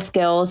clinical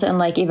skills and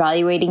like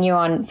evaluating you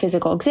on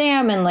physical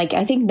exam and like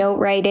I think note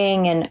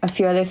writing and a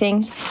few other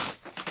things.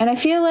 And I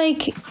feel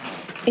like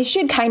it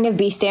should kind of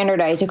be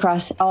standardized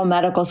across all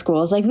medical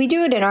schools. Like we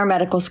do it in our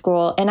medical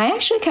school. And I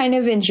actually kind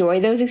of enjoy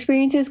those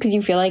experiences because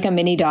you feel like a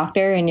mini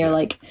doctor and you're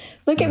like,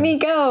 look at me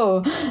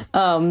go.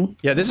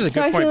 This is a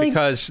good point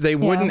because they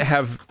wouldn't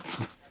have,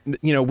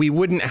 we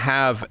wouldn't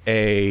have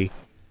a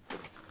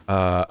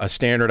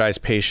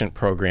standardized patient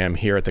program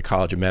here at the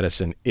College of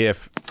Medicine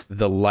if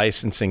the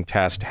licensing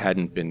test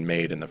hadn't been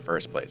made in the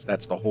first place.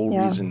 That's the whole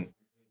reason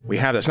we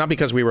have this. Not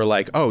because we were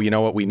like, oh, you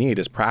know what we need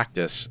is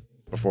practice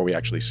before we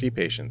actually see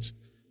patients.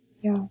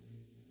 Yeah.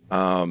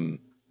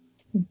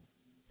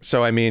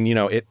 So, I mean,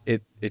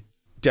 it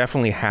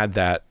definitely had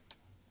that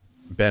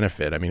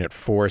benefit. I mean, it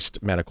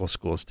forced medical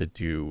schools to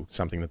do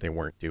something that they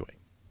weren't doing.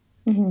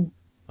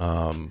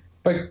 Mm-hmm.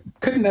 But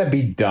couldn't that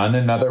be done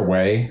another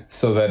way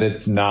so that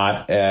it's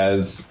not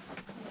as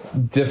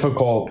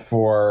difficult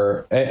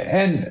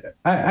and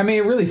I mean,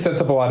 it really sets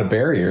up a lot of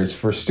barriers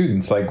for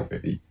students, like,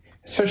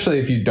 especially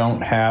if you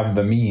don't have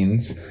the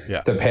means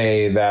to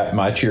pay that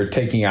much, you're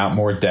taking out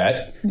more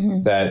debt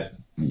that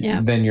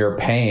then you're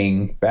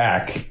paying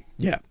back.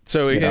 Yeah.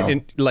 So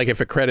like if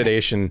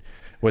accreditation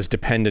was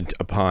dependent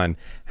upon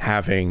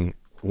having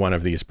one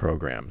of these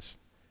programs.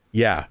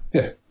 Yeah.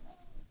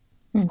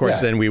 Of course,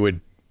 then we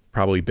would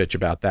probably bitch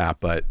about that,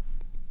 but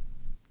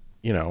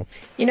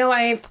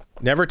I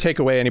never take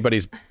away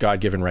anybody's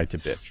God-given right to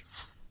bitch.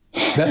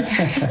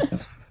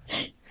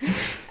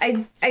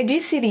 I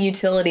do see the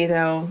utility,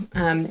 though,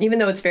 even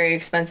though it's very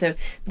expensive.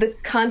 The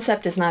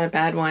concept is not a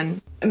bad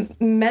one.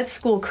 Med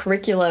school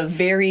curricula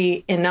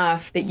vary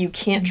enough that you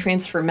can't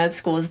transfer med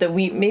schools, that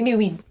we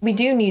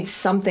do need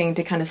something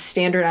to kind of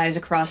standardize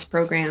across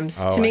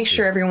programs to make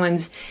sure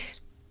everyone's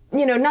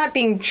not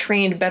being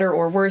trained better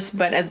or worse,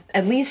 but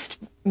at least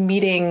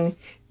meeting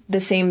the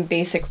same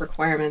basic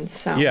requirements.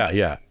 So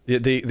yeah.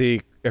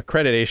 The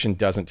accreditation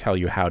doesn't tell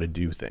you how to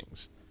do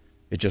things.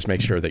 It just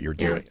makes sure that you're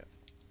doing it.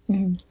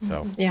 Mm-hmm.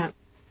 So yeah.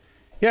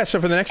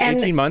 So for the next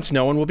 18 months,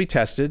 no one will be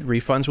tested.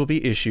 Refunds will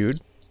be issued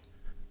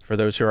for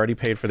those who already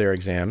paid for their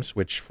exams,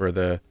 which for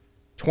the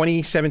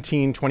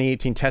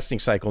 2017-2018 testing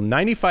cycle,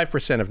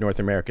 95% of North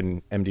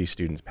American MD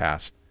students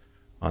pass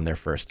on their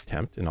first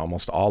attempt, and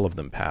almost all of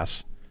them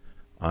pass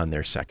on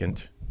their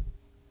second.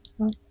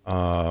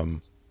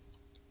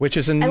 Which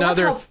is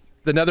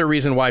another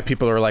reason why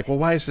people are like, well,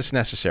 why is this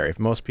necessary if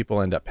most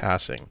people end up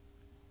passing?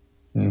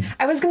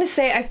 I was going to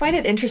say, I find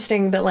it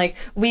interesting that, like,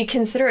 we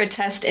consider a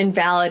test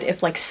invalid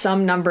if, like,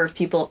 some number of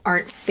people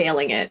aren't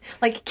failing it.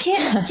 Like,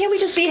 can't we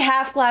just be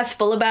half glass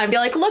full about it and be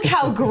like, look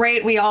how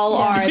great we all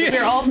are. That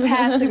we're all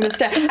passing this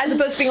test. As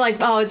opposed to being like,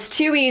 oh, it's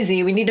too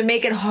easy. We need to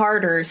make it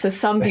harder so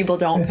some people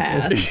don't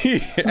pass.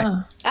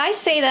 I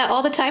say that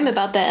all the time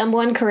about the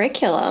M1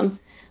 curriculum.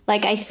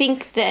 Like, I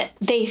think that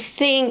they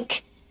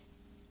think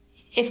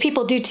if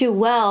people do too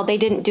well, they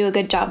didn't do a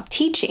good job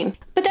teaching.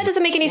 But that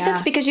doesn't make any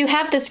sense because you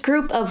have this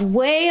group of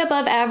way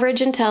above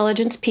average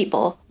intelligence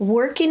people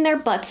working their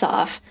butts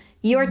off.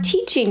 You're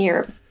teaching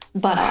your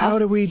butt off. How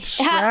do we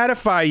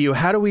stratify you?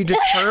 How do we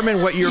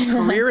determine what your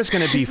career is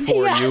going to be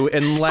for you?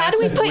 Unless how do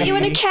we put you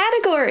in a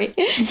category?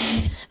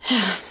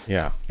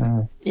 Yeah,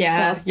 so,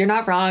 you're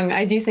not wrong.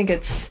 I do think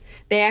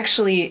they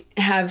actually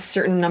have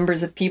certain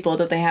numbers of people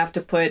that they have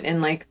to put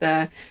in, like,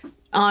 the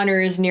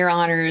honors, near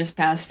honors,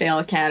 pass,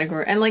 fail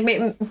category, and like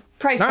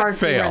probably not far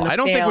fail. I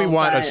don't think we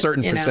want a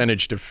certain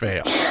percentage to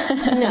fail.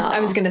 No, I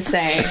was gonna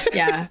say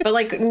but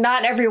like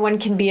not everyone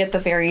can be at the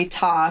very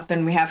top,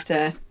 and we have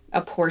to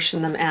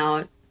apportion them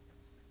out.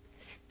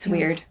 It's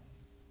weird.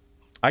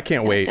 I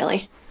can't wait.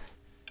 Silly.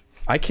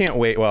 I can't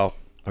wait. Well,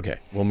 okay,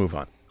 we'll move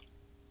on.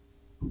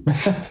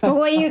 Well,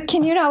 what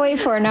can you not wait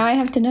for? Now I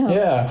have to know.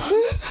 Yeah,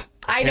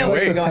 I know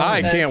where you're going.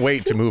 I can't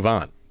wait to move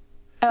on.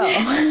 Oh.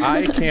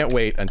 I can't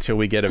wait until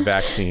we get a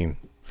vaccine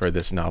for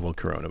this novel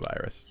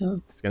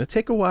coronavirus. It's going to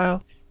take a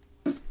while.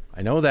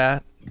 I know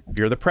that. If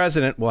you're the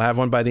president, we'll have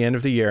one by the end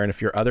of the year. And if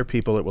you're other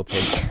people, it will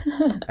take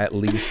at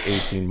least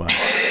 18 months.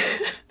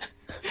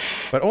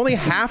 But only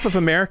half of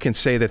Americans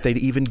say that they'd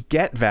even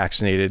get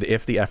vaccinated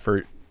if the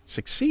effort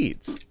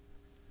succeeds.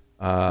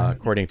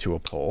 According to a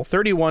poll,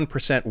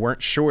 31%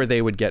 weren't sure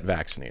they would get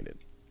vaccinated.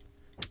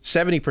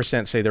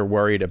 70% say they're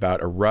worried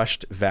about a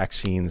rushed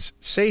vaccine's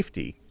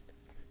safety,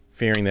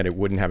 fearing that it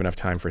wouldn't have enough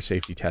time for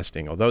safety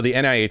testing. Although the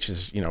NIH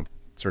is,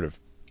 sort of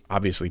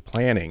obviously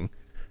planning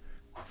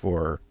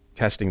for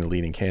testing the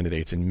leading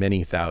candidates in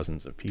many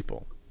thousands of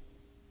people.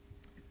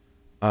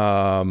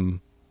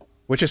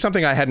 Which is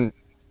something I hadn't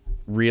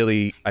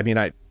really, I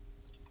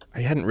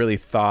hadn't really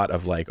thought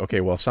of, like,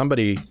 okay, well,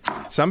 somebody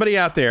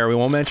out there, we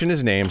won't mention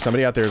his name,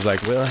 somebody out there is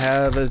like, we'll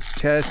have a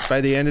test by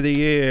the end of the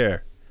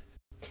year.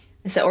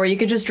 So, or you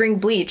could just drink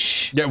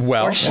bleach. Yeah,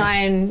 well. Or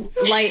shine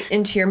light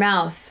into your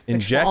mouth,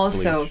 which will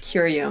also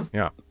cure you.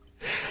 Yeah.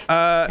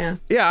 I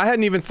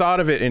hadn't even thought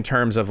of it in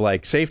terms of,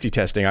 like, safety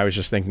testing. I was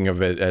just thinking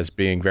of it as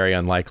being very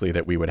unlikely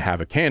that we would have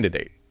a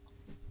candidate.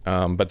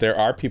 But there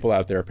are people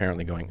out there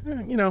apparently going, I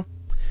don't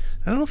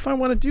know if I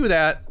want to do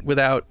that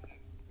without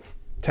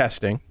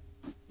testing.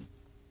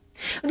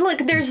 Look,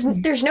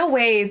 there's no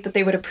way that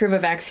they would approve a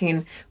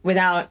vaccine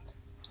without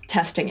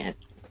testing it,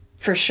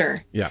 for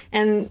sure. Yeah.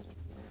 And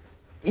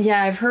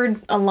yeah, I've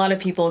heard a lot of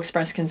people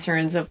express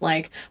concerns of,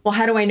 like, well,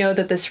 how do I know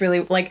that this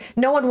really, like,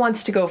 no one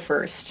wants to go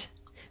first.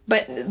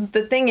 But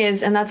the thing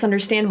is, and that's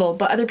understandable,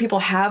 but other people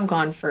have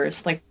gone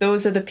first. Like,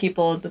 those are the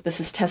people that this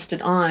is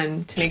tested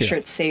on to make sure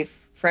it's safe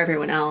for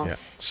everyone else. Yeah.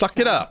 Suck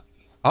it up.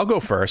 I'll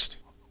go first.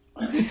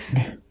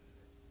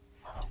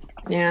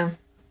 Yeah.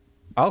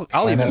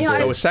 I'll even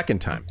go a second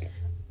time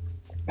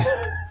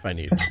if I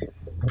need.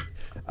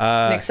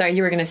 Nick, sorry,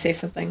 you were going to say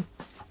something.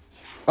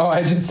 Oh,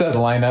 I just said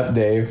line up,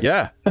 Dave.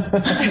 Yeah.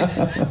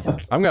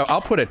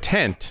 I'll put a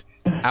tent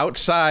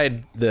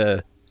outside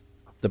the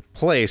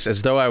place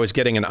as though I was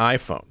getting an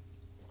iPhone.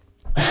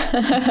 I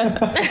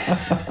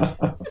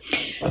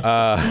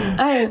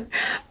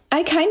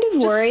kind of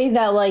worry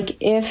that,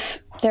 like,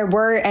 if there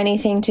were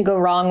anything to go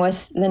wrong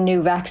with the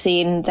new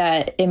vaccine,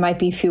 that it might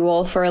be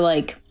fuel for,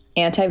 like,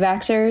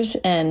 anti-vaxxers,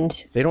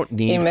 and they don't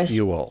need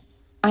fuel.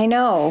 I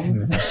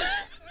know.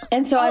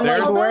 And so I'm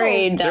like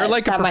worried that they're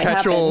like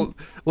that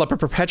a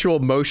perpetual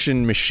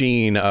motion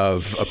machine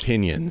of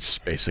opinions,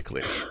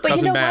 basically. But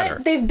Doesn't matter.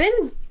 What?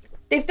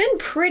 They've been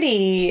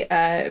pretty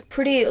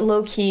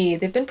low key.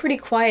 They've been pretty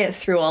quiet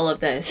through all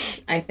of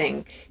this, I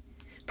think.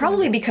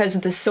 Probably because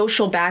of the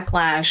social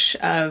backlash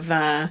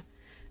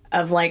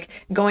of like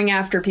going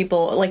after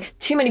people. Like,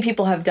 too many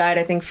people have died,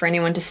 I think, for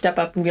anyone to step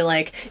up and be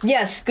like,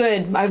 yes,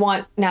 good, I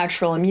want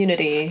natural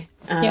immunity.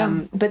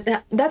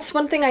 But that's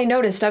one thing I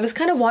noticed. I was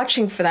kind of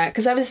watching for that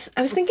because I was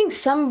thinking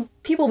some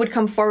people would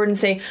come forward and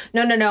say,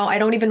 no, I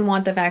don't even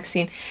want the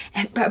vaccine.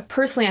 And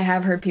personally, I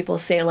have heard people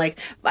say, like,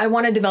 I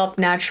want to develop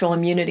natural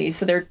immunity.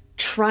 So they're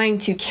trying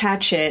to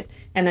catch it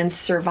and then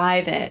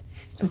survive it.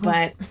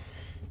 But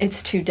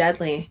it's too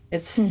deadly.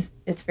 It's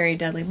very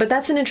deadly. But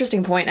that's an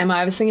interesting point, Emma.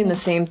 I was thinking the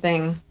same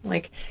thing.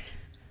 Like,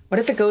 what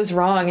if it goes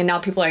wrong and now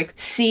people are like,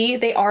 see,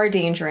 they are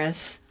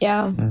dangerous.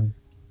 Yeah.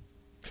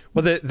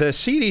 Well, the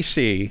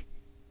CDC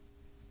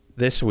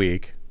this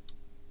week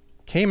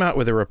came out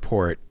with a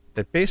report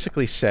that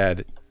basically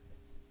said,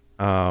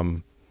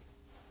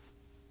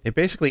 it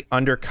basically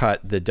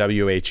undercut the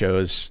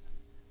WHO's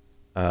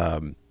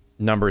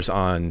numbers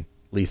on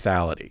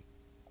lethality,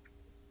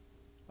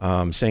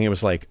 saying it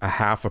was like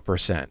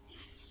 0.5%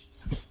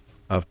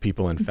 of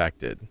people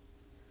infected.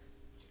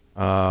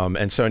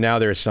 And so now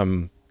there's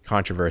some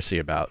controversy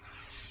about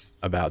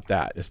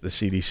that. Is the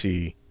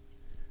CDC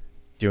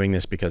doing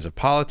this because of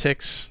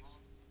politics?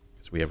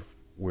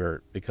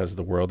 Because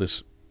the world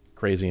is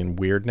crazy and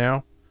weird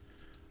now.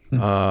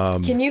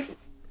 Can you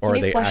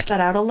flesh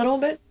that out a little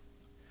bit?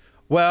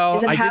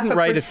 Well, I didn't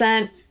write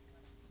it.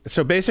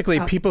 So basically,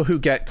 people who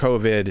get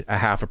COVID,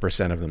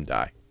 0.5% of them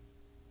die.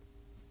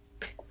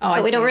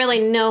 But we don't really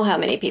know how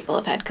many people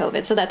have had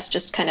COVID, so that's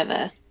just kind of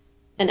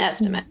an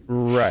estimate.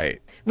 Right.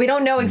 We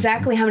don't know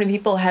exactly how many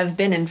people have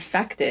been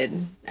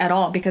infected at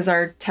all because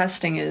our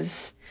testing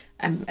is,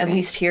 at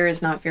least here,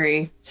 is not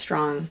very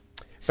strong.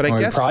 But I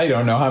guess we probably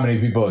don't know how many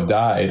people have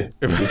died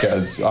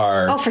because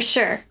our... Oh, for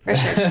sure.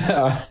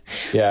 Yeah,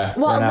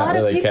 well, we're not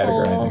really people,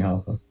 categorizing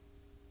health.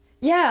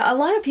 Yeah, a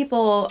lot of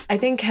people, I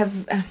think,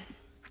 have...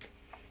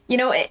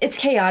 it's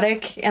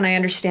chaotic, and I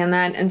understand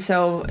that. And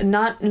so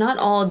not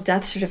all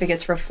death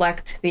certificates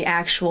reflect the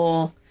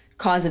actual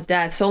cause of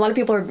death. So a lot of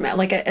people are,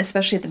 like,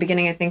 especially at the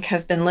beginning, I think,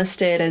 have been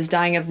listed as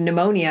dying of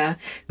pneumonia,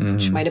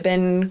 which might have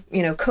been,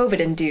 COVID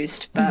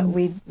induced, but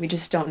we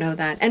just don't know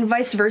that. And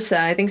vice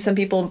versa. I think some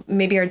people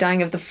maybe are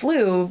dying of the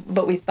flu,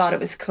 but we thought it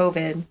was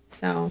COVID.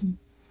 So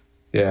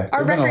yeah,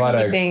 our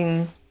record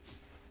keeping,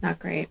 not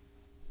great.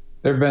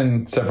 There have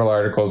been several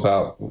articles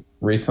out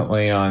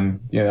recently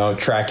on,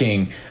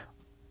 tracking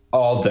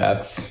all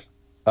deaths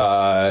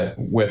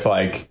with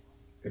like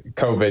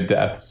COVID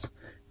deaths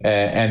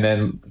and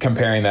then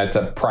comparing that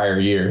to prior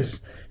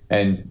years.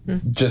 And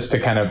just to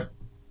kind of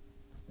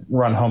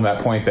run home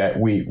that point that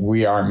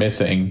we are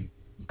missing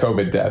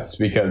COVID deaths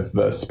because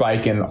the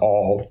spike in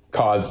all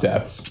cause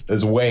deaths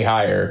is way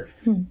higher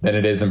than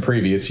it is in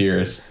previous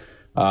years.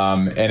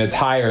 And it's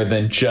higher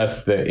than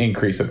just the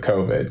increase of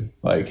COVID.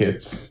 Like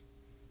it's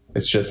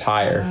just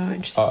higher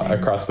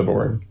across the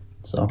board.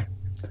 So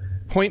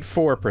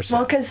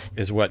 0.4%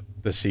 is what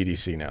the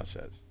CDC now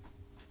says.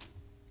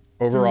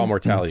 Overall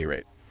mortality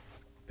rate,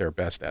 their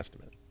best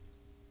estimate.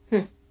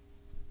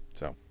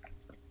 So,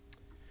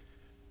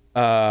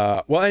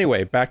 well,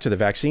 anyway, back to the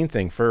vaccine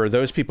thing. For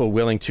those people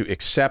willing to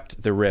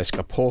accept the risk,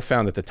 a poll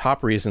found that the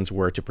top reasons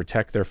were to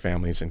protect their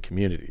families and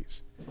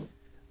communities.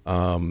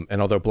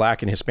 And although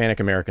Black and Hispanic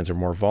Americans are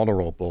more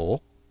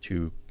vulnerable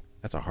to,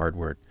 that's a hard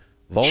word,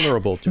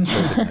 vulnerable to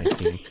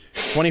COVID-19,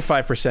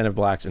 25% of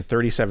Blacks and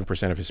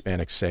 37% of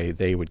Hispanics say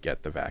they would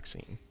get the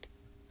vaccine.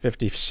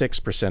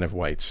 56% of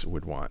whites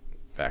would want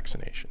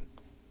vaccination.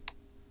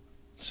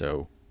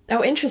 So.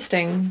 Oh,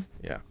 interesting.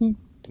 Yeah.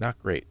 Not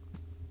great.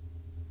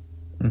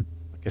 Like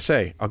I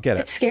say, I'll get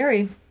it. It's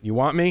scary. You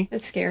want me?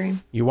 It's scary.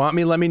 You want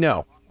me? Let me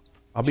know.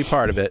 I'll be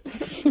part of it.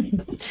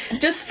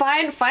 Just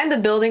find the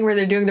building where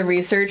they're doing the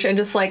research and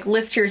just like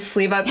lift your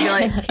sleeve up and be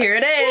like, here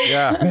it is.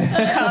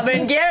 Yeah. Come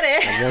and get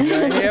it.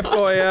 I'm here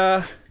for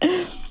ya.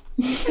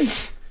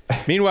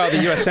 Meanwhile,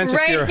 the U.S. Census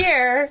Bureau. Right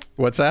here.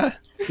 What's that?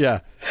 Yeah.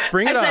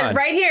 Bring it on. I said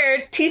right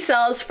here,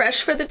 T-cells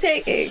fresh for the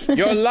taking.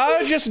 Your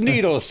largest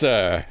needle,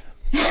 sir.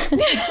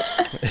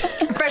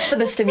 Fresh for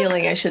the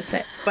stimulating, I should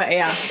say. But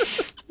yeah.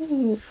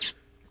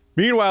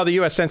 Meanwhile, the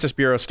U.S. Census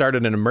Bureau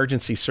started an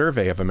emergency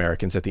survey of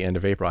Americans at the end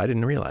of April. I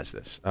didn't realize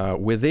this.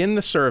 Within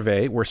the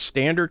survey were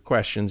standard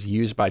questions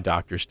used by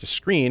doctors to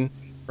screen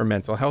for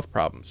mental health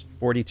problems.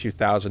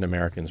 42,000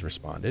 Americans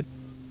responded.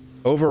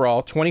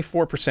 Overall,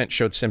 24%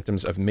 showed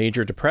symptoms of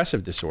major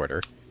depressive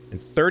disorder, and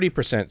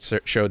 30%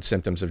 showed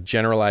symptoms of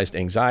generalized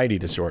anxiety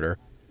disorder,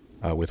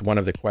 with one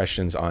of the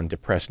questions on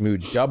depressed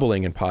mood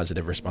doubling in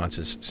positive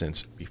responses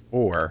since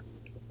before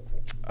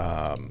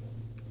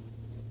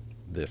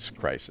this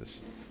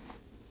crisis.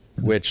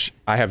 Which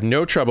I have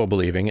no trouble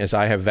believing, as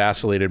I have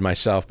vacillated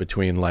myself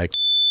between like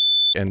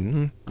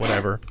and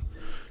whatever.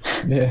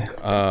 Yeah.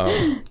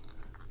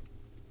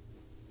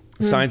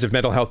 Signs of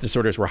mental health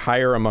disorders were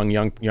higher among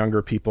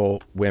younger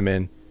people,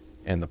 women,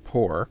 and the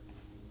poor,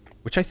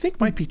 which I think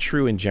might be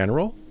true in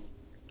general.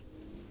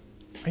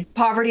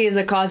 Poverty is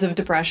a cause of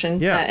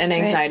depression and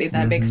anxiety.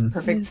 That makes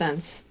perfect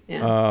sense.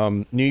 Yeah.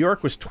 New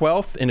York was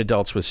 12th in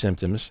adults with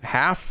symptoms.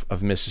 Half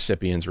of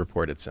Mississippians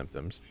reported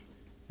symptoms.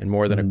 And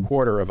more than a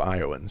quarter of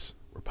Iowans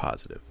were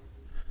positive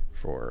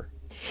for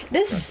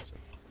this.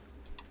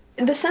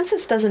 The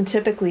census doesn't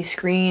typically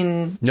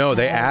screen. No,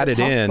 they added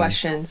in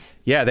questions.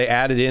 Yeah, they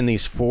added in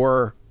these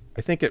four.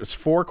 I think it was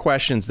 4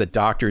 questions that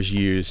doctors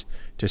use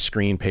to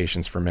screen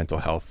patients for mental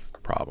health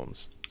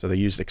problems. So they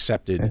used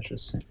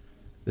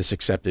this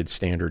accepted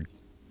standard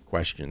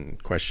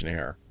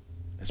questionnaire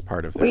as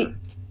part of their.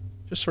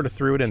 Just sort of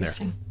threw it in there.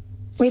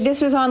 Wait,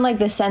 this was on like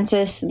the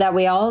census that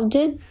we all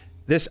did?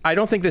 I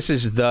don't think this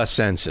is the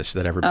census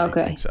that everybody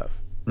thinks of.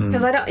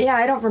 Because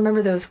I don't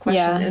remember those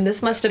questions. Yeah. And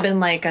this must have been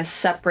like a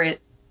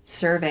separate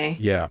survey.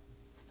 Yeah.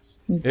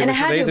 And it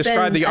had to have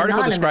been the article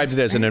anonymous, described it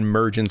as an right?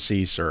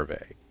 emergency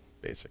survey,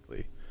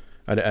 basically.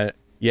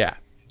 Yeah.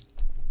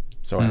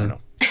 So I don't know.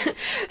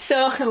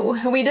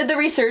 So we did the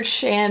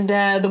research, and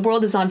the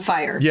world is on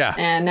fire. Yeah.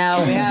 And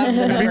now we have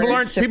the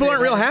numbers People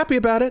aren't real happy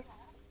about it.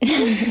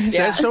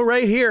 Says so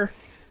right here.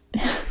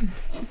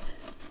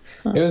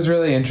 It was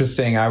really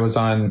interesting. I was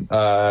on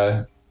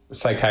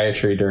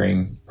psychiatry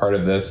during part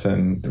of this,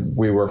 and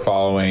we were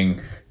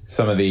following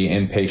some of the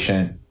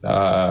inpatient,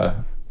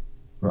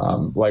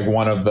 like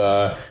one of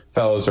the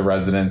fellows or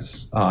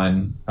residents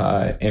on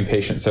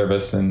inpatient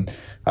service, and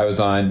I was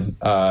on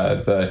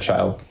the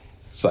child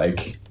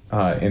psych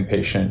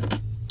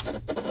inpatient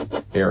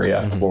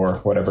area or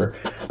whatever.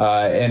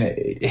 And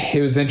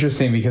it was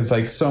interesting because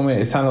it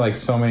sounded like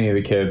so many of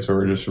the kids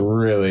were just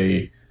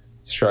really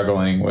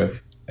struggling with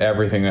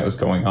everything that was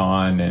going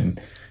on, and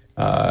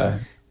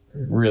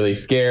really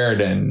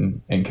scared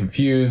and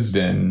confused,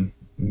 and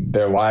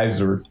their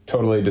lives were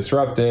totally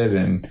disrupted.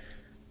 And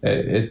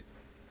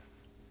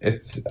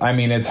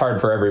it's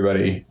hard for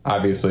everybody,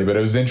 obviously, but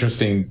it was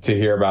interesting to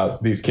hear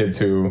about these kids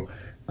who,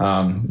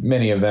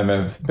 many of them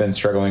have been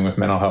struggling with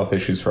mental health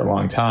issues for a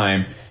long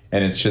time,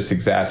 and it's just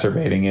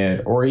exacerbating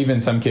it. Or even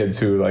some kids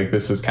who,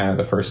 this is kind of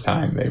the first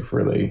time they've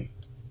really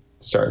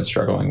started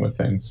struggling with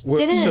things.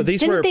 Didn't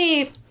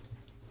the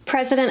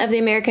president of the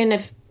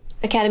American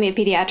Academy of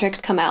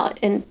Pediatrics come out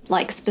and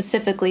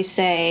specifically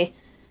say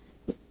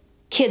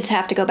kids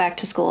have to go back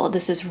to school?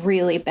 This is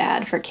really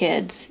bad for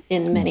kids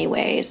in many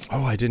ways.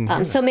 Oh, I didn't hear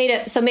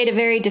that. So made a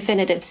very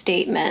definitive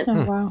statement.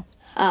 Oh,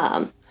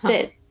 wow.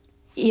 That,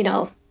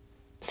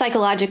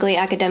 psychologically,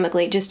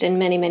 academically, just in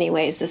many, many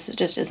ways, this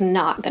is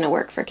not going to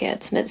work for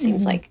kids. And it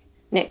seems like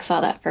Nick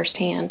saw that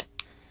firsthand.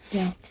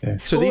 Yeah. So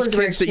School these is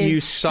where kids that you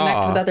connect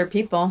saw with other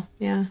people.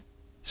 Yeah.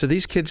 So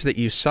these kids that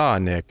you saw,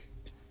 Nick,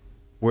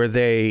 were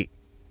they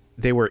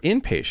were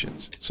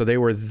inpatients. So they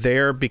were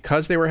there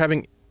because they were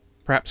having issues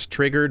perhaps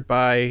triggered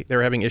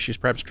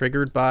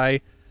by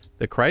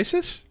the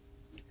crisis?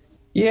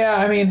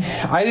 Yeah,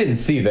 I didn't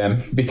see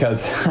them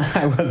because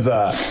I was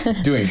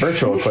doing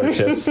virtual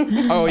clerkships.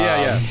 Oh,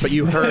 yeah. But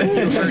you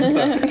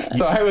heard.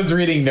 So I was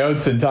reading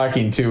notes and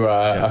talking to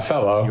a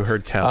fellow. You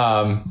heard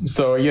tell.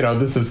 So,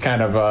 this is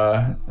kind of,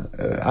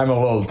 I'm a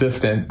little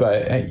distant,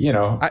 but,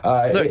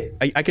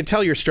 I could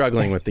tell you're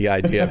struggling with the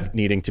idea of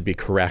needing to be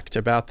correct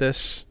about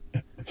this,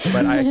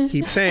 but I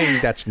keep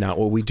saying that's not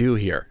what we do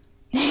here.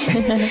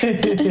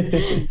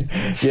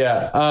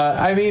 Yeah.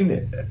 I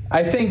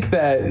think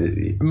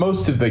that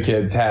most of the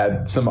kids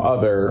had some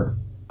other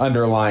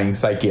underlying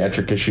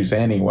psychiatric issues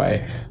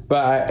anyway,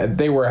 but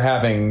they were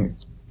having,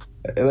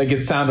 it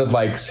sounded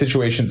like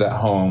situations at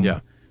home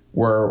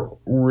were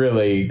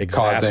really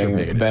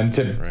causing them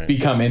to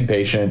become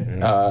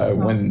inpatient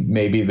when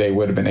maybe they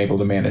would have been able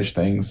to manage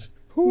things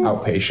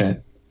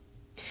outpatient.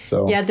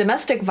 So yeah,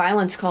 domestic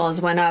violence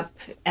calls went up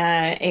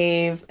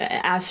a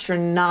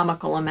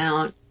astronomical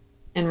amount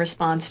in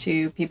response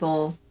to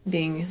people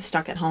being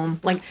stuck at home,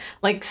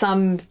 like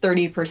some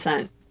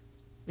 30%.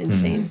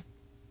 Insane.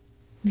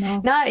 No.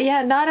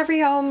 Not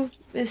every home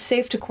is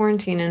safe to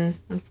quarantine in,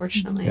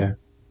 unfortunately.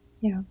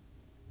 Yeah.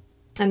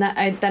 And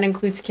that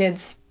includes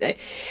kids.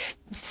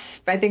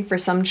 I think for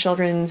some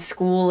children,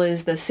 school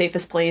is the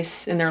safest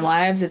place in their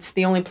lives. It's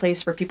the only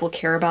place where people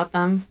care about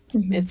them.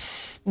 Mm-hmm.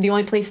 It's the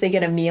only place they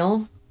get a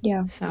meal.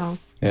 Yeah. So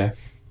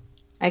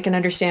I can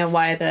understand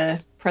why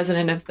the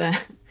president of the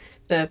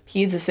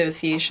PEDS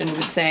Association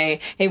would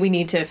say, hey, we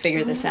need to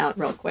figure this out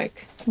real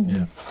quick.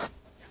 Yeah.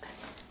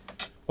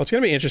 Well, it's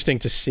going to be interesting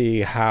to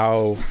see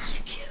how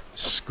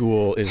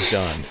school is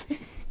done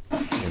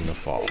in the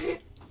fall.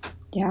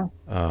 Yeah.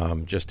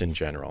 Just in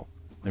general.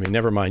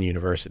 Never mind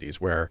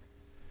universities where,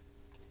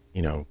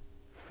 I'm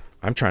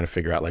trying to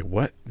figure out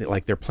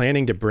they're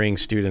planning to bring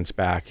students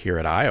back here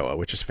at Iowa,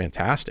 which is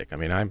fantastic.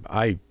 I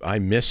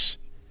miss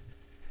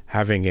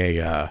having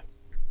it's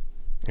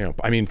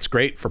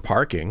great for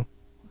parking,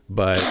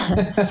 but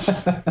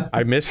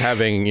I miss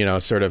having,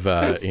 sort of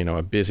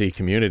a busy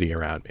community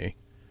around me.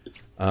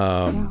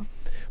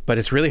 But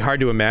it's really hard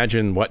to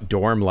imagine what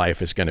dorm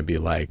life is going to be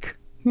like.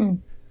 How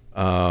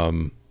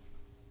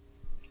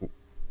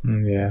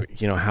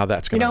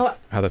that's going to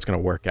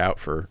work out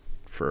for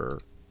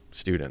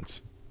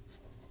students.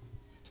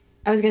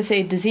 I was going to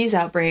say meningitis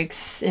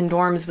outbreaks in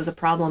dorms was a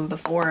problem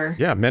before.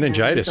 Yeah,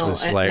 meningitis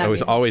was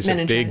always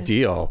a big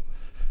deal.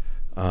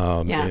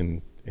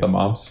 In the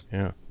mumps.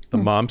 Yeah, the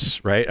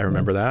mumps, right? I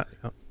remember that.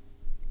 Yeah.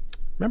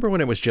 Remember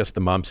when it was just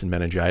the mumps and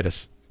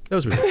meningitis?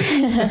 Those were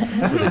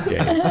the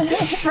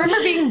days.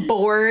 Remember being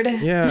bored?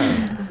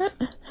 Yeah.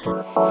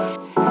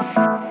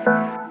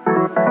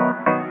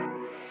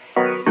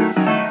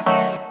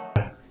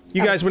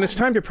 You guys, when it's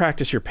time to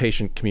practice your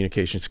patient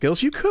communication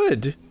skills, you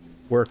could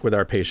work with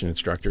our patient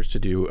instructors to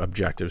do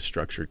objective,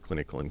 structured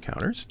clinical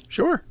encounters.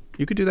 Sure,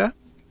 you could do that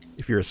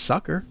if you're a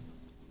sucker.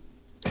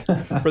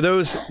 For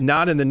those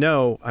not in the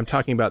know, I'm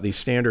talking about the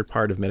standard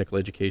part of medical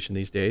education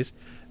these days,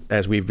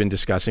 as we've been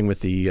discussing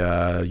with the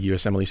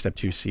USMLE Step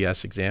 2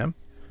 CS exam,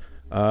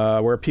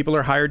 where people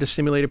are hired to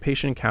simulate a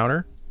patient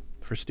encounter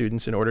for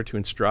students in order to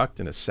instruct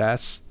and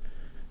assess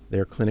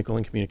their clinical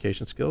and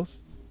communication skills.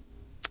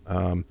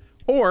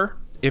 Or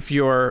if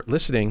you're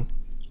listening,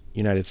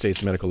 United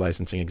States Medical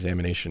Licensing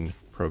Examination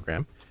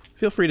Program,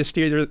 feel free to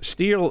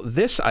steal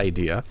this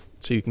idea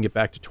so you can get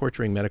back to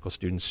torturing medical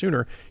students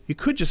sooner. You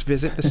could just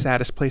visit the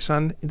saddest place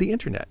on the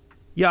internet,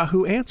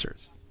 Yahoo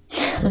Answers.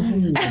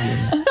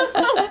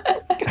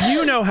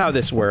 You know how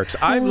this works.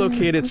 I've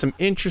located some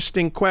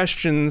interesting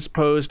questions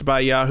posed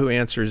by Yahoo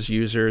Answers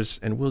users,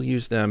 and we'll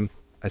use them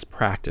as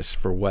practice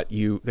for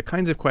the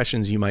kinds of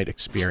questions you might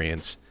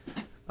experience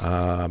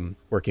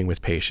working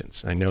with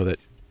patients. I know that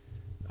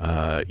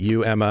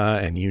you, Emma,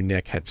 and you,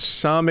 Nick, had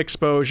some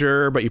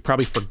exposure, but you've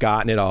probably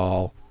forgotten it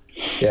all.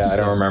 Yeah, I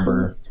don't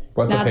remember.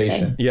 What's a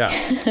patient? Yeah.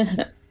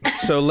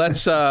 So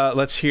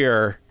let's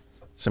hear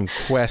some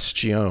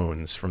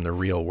questions from the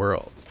real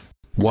world.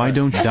 Why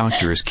don't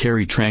doctors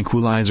carry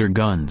tranquilizer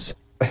guns?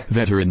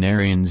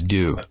 Veterinarians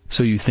do.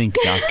 So you think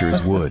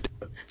doctors would?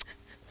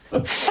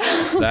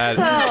 That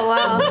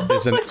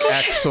is an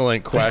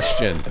excellent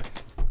question.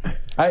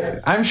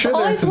 I'm sure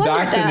there's some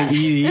docs in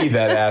the ED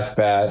that ask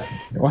that.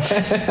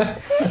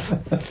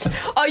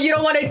 Oh, you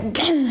don't want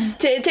to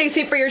take a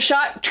seat for your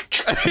shot?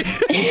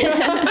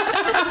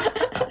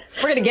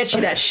 We're going to get you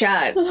that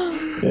shot.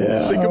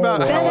 Yeah. Think about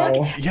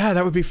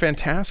that would be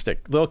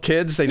fantastic. Little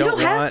kids, they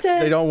don't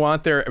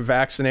want their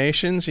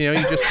vaccinations. You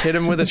just hit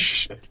them with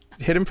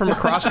hit them from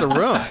across the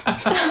room.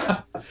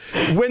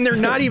 When they're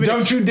not even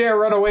Don't you dare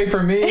run away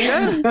from me.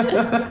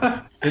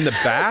 Yeah. In the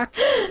back.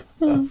 Hit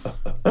them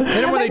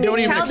when they don't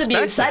even expect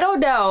abuse. it. I don't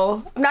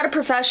know. I'm not a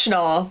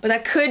professional, but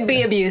that could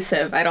be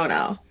abusive. I don't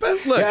know.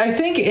 But look, I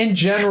think in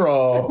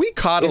general, we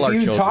coddle our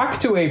children. If you talk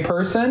to a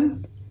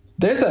person,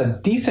 there's a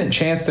decent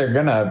chance they're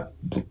gonna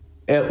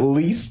at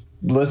least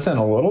listen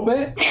a little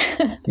bit.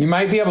 You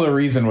might be able to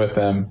reason with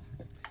them.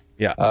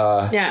 Yeah.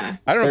 Yeah.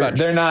 I don't know about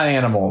they're not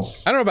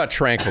animals. I don't know about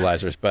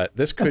tranquilizers, but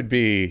this could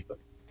be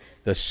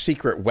the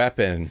secret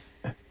weapon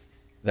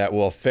that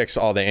will fix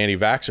all the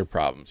anti-vaxxer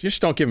problems. You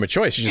just don't give them a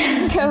choice. You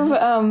just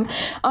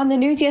on the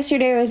news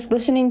yesterday, I was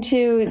listening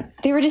to,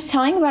 they were just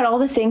telling about all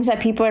the things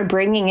that people are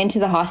bringing into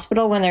the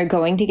hospital when they're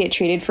going to get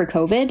treated for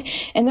COVID.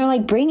 And they're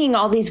like bringing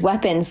all these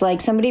weapons. Like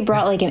somebody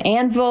brought like an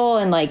anvil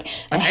and like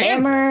a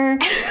hammer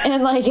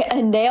and like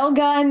a nail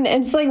gun.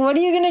 It's like, what are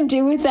you going to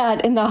do with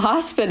that in the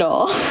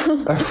hospital?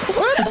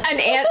 What?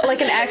 Like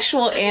an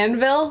actual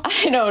anvil?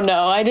 I don't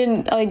know. I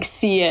didn't like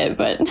see it,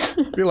 but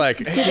be like,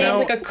 do they have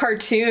like a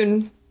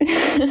cartoon?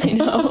 I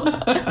know.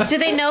 Do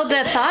they know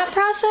the thought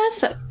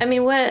process? I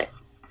mean,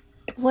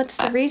 what's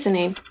the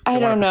reasoning? I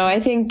don't know.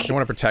 I think they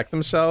want to protect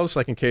themselves,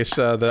 like in case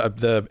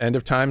the end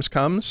of times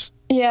comes.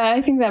 Yeah,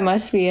 I think that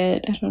must be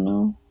it. I don't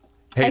know.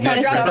 Hey, I kind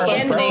of stopped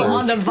listening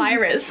on the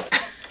virus.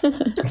 You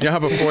know how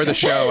before the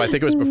show, I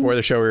think it was before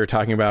the show, we were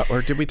talking about,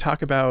 or did we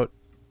talk about?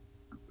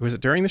 Was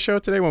it during the show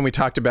today when we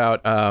talked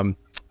about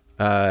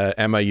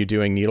Emma, you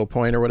doing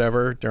needlepoint or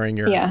whatever during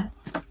your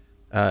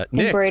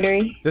Nick,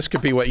 embroidery? This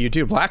could be what you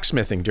do,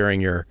 blacksmithing during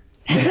your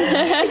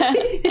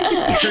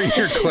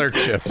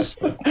clerkships.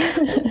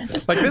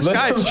 Like this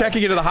guy's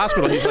checking into the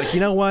hospital. He's like, you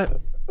know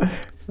what? I'm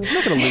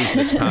not going to lose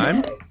this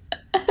time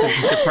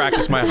to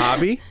practice my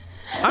hobby.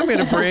 I'm going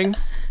to bring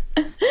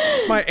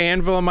my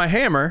anvil and my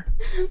hammer.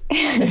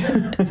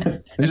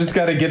 You just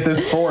got to get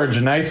this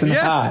forge nice and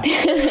hot.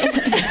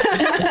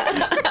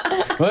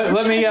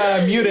 Let me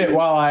mute it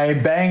while I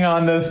bang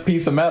on this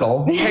piece of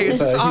metal. Hey, is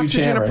this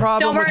oxygen a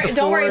problem?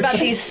 Don't worry about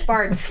these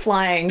sparks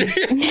flying.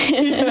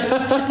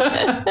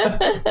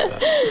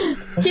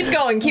 Keep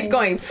going.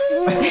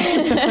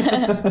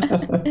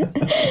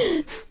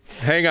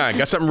 Hang on,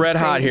 got something red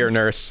hot here,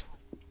 nurse.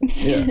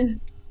 Yeah.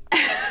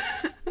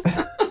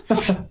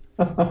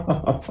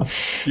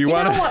 You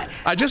want to?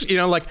 I just,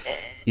 like,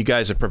 you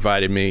guys have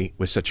provided me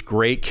with such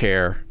great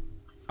care.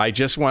 I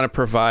just want to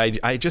provide.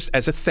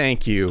 As a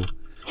thank you,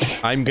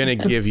 I'm going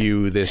to give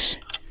you this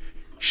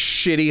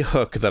shitty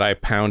hook that I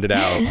pounded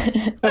out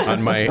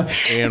on my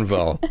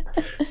anvil.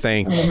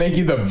 Thank you. I'm going to make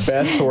you the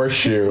best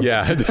horseshoe.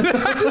 Yeah.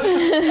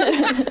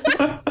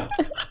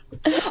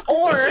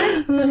 Or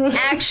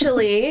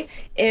actually,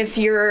 if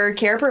your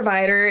care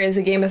provider is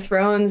a Game of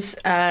Thrones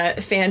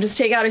fan, just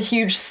take out a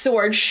huge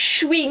sword,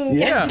 swing,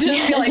 yeah. and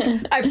just be like,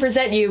 I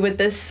present you with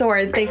this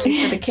sword. Thank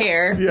you for the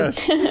care.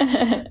 Yes.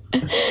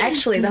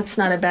 Actually, that's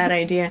not a bad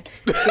idea.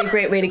 It'd be a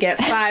great way to get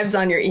 5s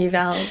on your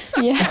evals.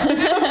 Yeah.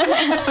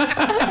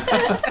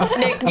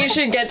 Nick, you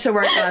should get to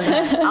work on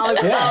that.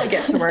 I'll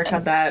get to work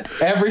on that.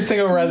 Every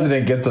single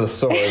resident gets a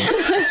sword.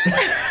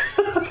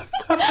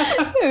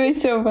 It would be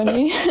so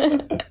funny.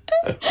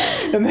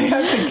 And they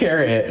have to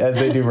carry it as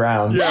they do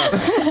rounds. Yeah.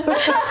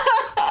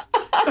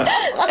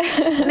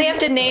 They have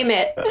to name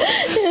it.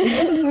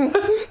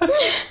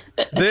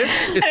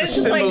 It's a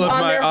symbol like of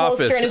on my their office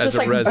holster and it's as just a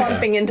like resident.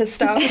 bumping into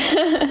stuff.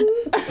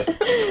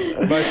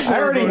 I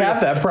already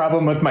have that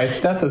problem with my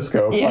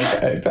stethoscope. Yeah.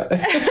 Like,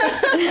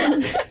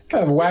 I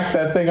kind of whack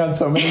that thing on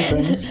so many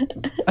things.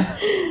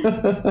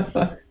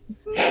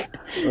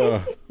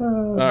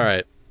 All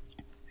right.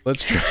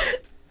 Let's try.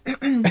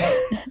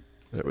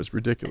 That was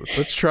ridiculous.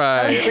 Let's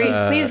try.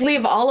 Great. Please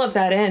leave all of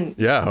that in.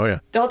 Yeah. Oh, yeah.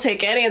 Don't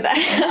take any of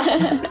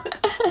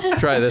that.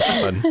 Try this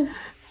one.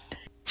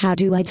 How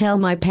do I tell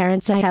my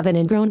parents I have an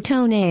ingrown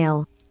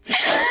toenail?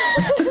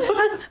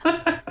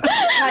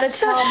 How to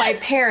tell my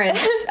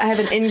parents I have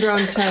an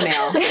ingrown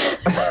toenail.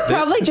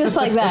 Probably just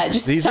like that.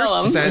 Just These tell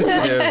are them.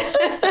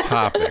 sensitive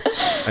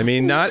topics. I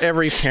mean, not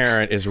every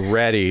parent is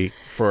ready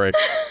for it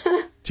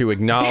to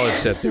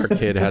acknowledge that their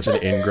kid has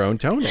an ingrown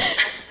toenail.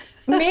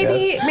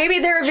 Maybe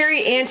they're a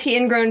very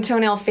anti-ingrown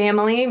toenail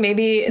family.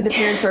 Maybe the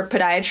parents are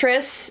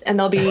podiatrists and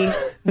they'll be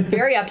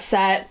very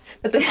upset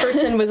that this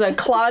person was a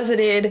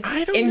closeted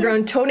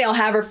ingrown toenail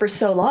haver for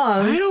so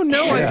long. I don't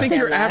know. I think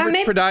your average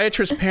Maybe-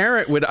 podiatrist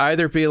parent would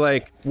either be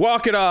like,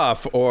 walk it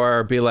off,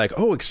 or be like,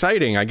 oh,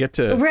 exciting, I get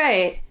to...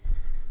 Right.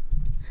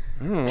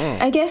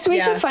 I guess we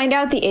should find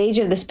out the age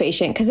of this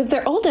patient, because if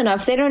they're old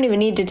enough, they don't even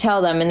need to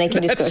tell them, and they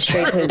can just go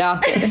straight to the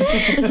doctor.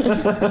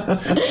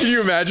 Can you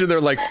imagine they're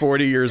like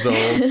 40 years old?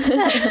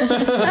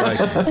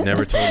 Like,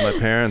 never told my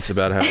parents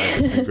about how I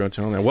have this ingrown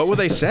toenail. What will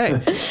they say?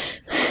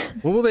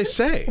 What will they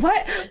say?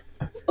 What?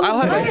 I'll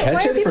have Why- to why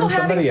catch are it people from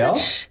somebody having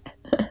else?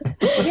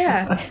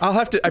 Yeah. I'll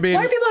have to. I mean,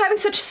 Why are people having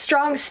such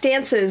strong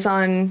stances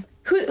on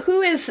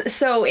who is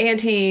so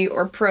anti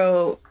or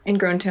pro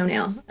ingrown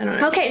toenail? I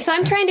don't know. Okay, so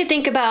I'm trying to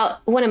think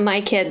about one of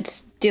my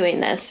kids doing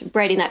this,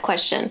 writing that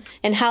question,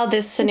 and how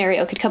this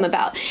scenario could come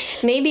about.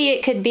 Maybe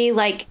it could be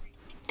like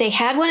they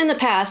had one in the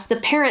past. The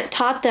parent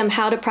taught them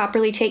how to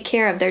properly take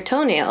care of their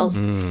toenails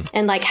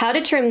and like how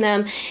to trim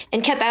them,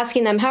 and kept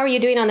asking them, "How are you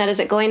doing on that? Is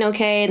it going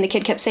okay?" And the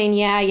kid kept saying,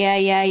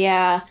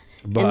 "Yeah."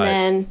 But and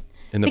then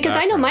in the because I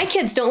know background- my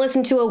kids don't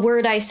listen to a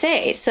word I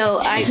say, so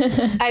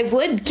I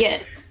would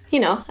get,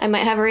 I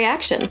might have a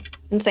reaction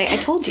and say, "I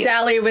told you."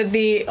 Sally with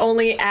the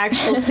only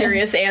actual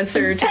serious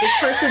answer to this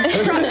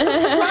person's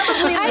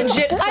probably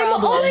legit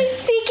problem. I'm only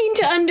seeking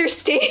to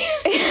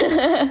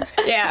understand.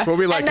 Yeah. what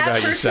we like and that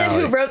about you, person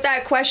Sally. who wrote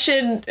that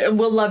question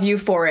will love you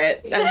for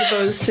it, as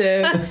opposed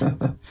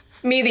to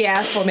me, the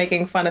asshole,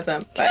 making fun of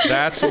them. But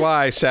That's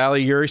why,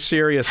 Sally, your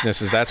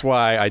seriousness is. That's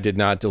why I did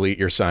not delete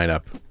your sign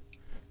up.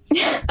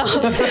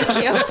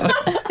 Thank you.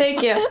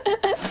 Thank you.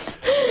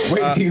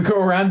 Wait, do you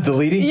go around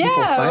deleting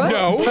people's sign?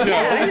 No,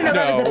 I didn't know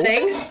that was a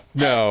thing.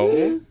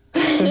 no.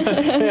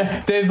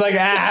 Dave's like,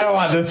 I don't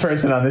want this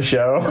person on the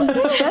show.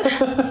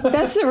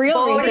 That's the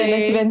real reason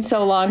it's been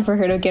so long for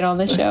her to get on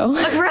the show.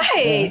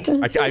 Right.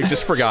 I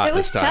just forgot It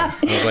was this time.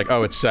 tough. I was like,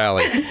 oh, it's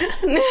Sally.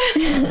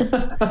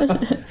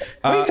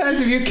 How many times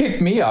have you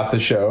kicked me off the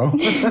show?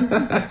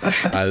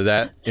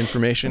 That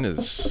information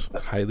is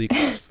highly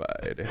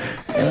classified.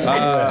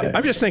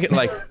 I'm just thinking,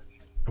 like,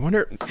 I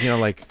wonder,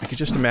 like, I could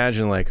just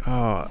imagine, like,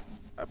 oh,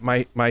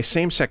 my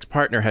same-sex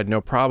partner had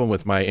no problem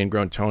with my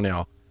ingrown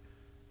toenail,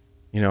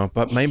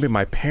 but maybe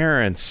my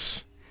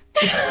parents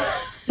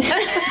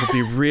would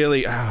be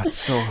really, it's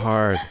so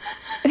hard.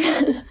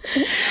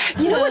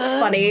 You know what's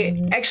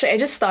funny? Actually, I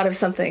just thought of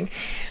something.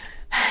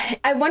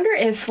 I wonder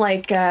if,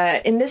 like,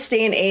 in this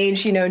day and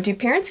age, do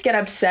parents get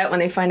upset when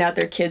they find out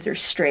their kids are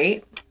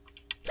straight?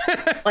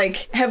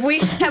 Like, have we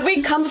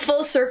come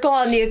full circle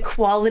on the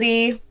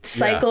equality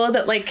cycle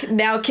that, like,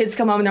 now kids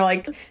come home and they're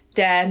like,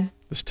 Dad,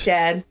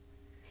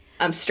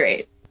 I'm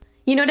straight.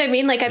 You know what I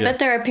mean? Like, I bet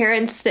there are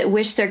parents that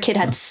wish their kid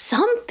had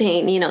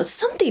something,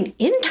 something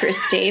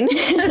interesting.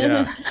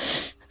 Yeah.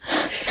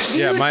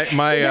 Yeah, my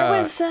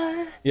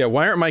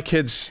why aren't my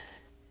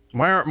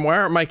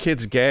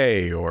kids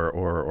gay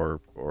or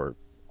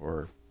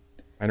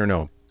I don't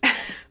know.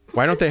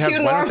 Why don't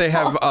they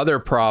have other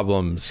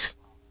problems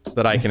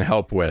that I can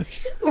help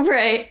with?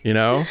 Right.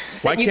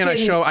 Why can't I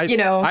show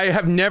I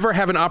have never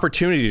have an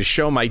opportunity to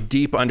show my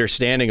deep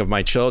understanding of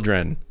my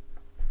children.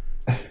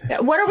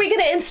 What are we going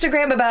to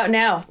Instagram about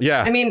now?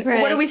 Yeah. I mean,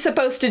 what are we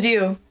supposed to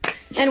do?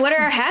 And what are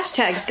our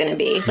hashtags going to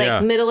be? Like, Yeah.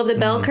 middle of the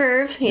bell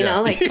curve,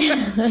 like...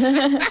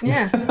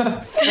 Yeah.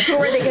 Who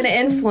are they going to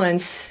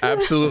influence?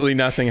 Absolutely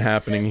nothing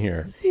happening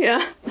here.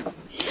 Yeah.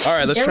 All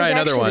right, let's There try was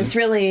another actually one. this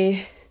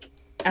really...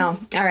 Oh,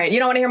 all right. You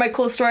don't want to hear my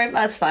cool story?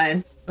 That's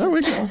fine. Oh,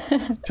 we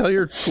can. Tell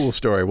your cool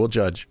story. We'll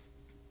judge.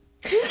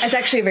 It's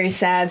actually a very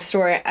sad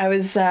story. I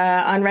was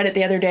on Reddit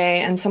the other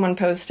day, and someone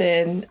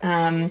posted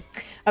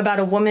about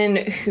a woman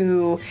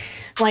who,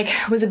 like,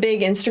 was a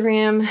big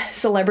Instagram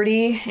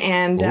celebrity,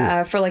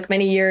 and for like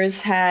many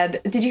years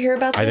had. Did you hear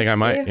about this? I think I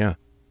might. Dave? Yeah.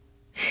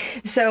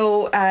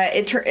 So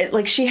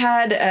like she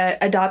had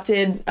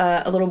adopted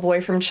a little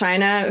boy from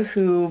China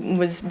who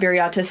was very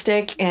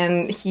autistic,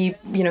 and he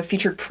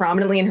featured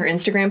prominently in her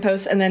Instagram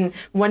posts. And then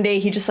one day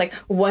he just like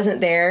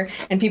wasn't there,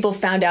 and people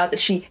found out that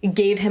she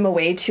gave him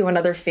away to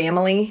another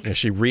family. Yeah,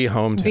 she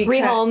rehomed him.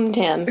 Rehomed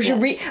him. She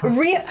Yes.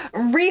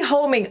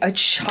 rehoming a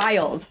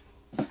child.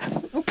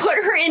 Put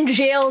her in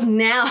jail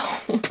now.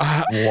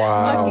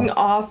 Wow. Fucking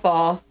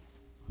awful.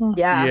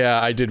 Yeah.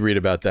 Yeah, I did read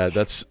about that.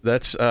 That's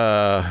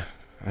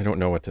I don't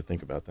know what to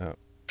think about that.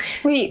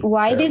 Wait,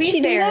 why did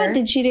she do that?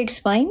 Did she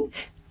explain?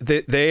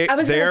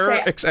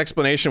 Their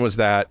explanation was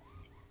that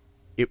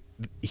it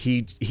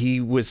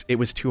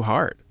was too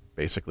hard.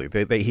 Basically,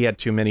 he had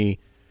too many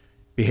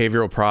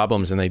behavioral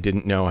problems, and they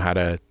didn't know how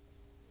to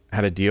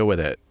deal with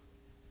it.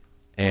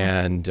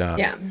 And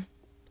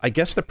I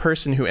guess the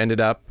person who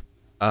ended up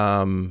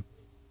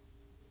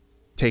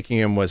taking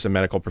him was a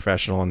medical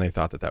professional, and they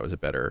thought that was a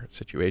better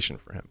situation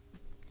for him.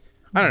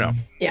 I don't know.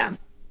 Yeah,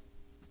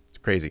 it's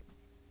crazy.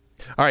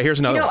 All right, here's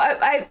another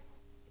one.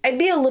 I'd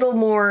be a little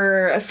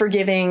more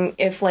forgiving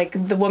if, like,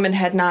 the woman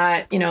had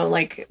not,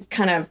 like,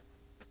 kind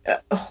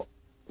of,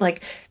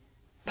 like,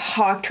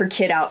 hawked her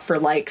kid out for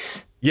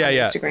likes.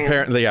 Yeah. Instagram,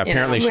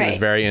 apparently she was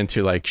very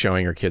into, like,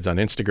 showing her kids on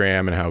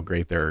Instagram and how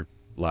great their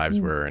lives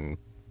were and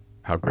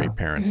how great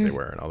parents they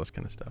were and all this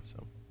kind of stuff.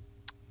 So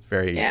it's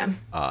very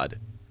odd.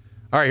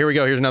 All right, here we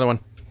go. Here's another one.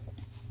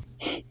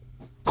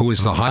 Who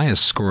is the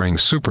highest scoring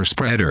super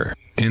spreader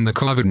in the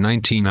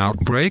COVID-19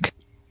 outbreak?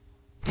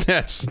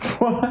 That's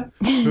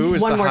who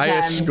is the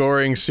highest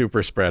scoring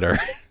super spreader?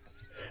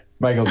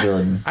 Michael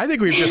Jordan. I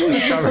think we've just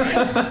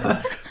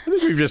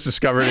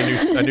discovered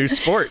a new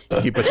sport to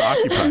keep us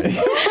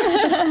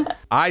occupied.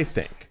 I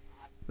think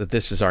that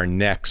this is our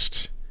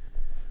next,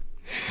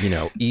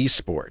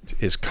 e-sport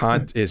is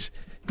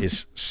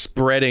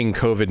spreading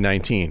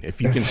COVID-19.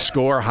 If you can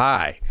score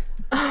high.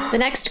 The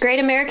next great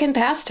American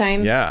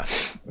pastime. Yeah.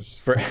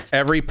 For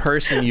every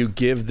person you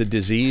give the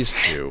disease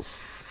to,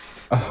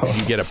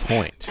 you get a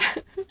point.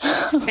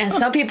 And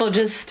some people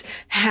just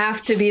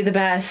have to be the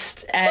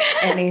best at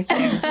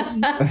anything.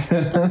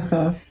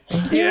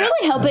 You're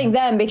really helping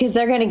them because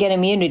they're going to get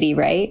immunity,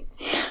 right?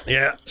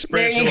 Yeah.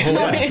 Spread it to a whole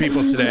bunch of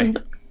people today.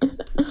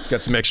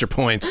 Got some extra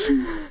points.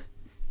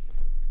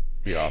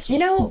 Be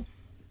awesome.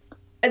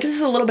 This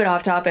is a little bit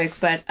off topic,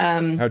 but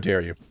how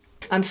dare you?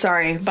 I'm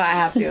sorry, but I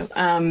have to.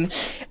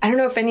 I don't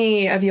know if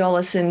any of you all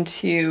listen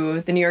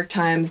to the New York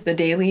Times, The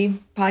Daily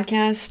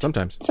podcast.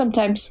 Sometimes.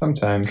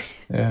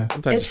 Yeah.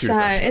 Sometimes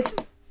it's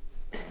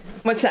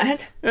what's that?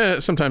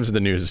 Sometimes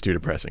the news is too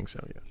depressing. So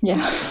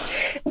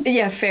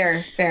yeah,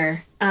 fair.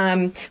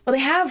 Well, they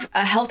have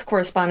a health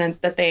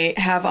correspondent that they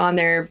have on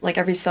there like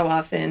every so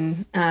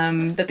often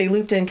that they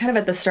looped in kind of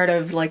at the start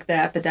of like the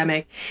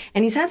epidemic,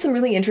 and he's had some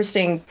really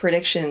interesting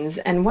predictions.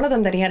 And one of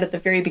them that he had at the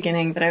very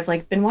beginning that I've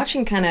like been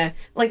watching kind of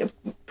like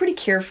pretty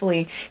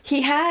carefully.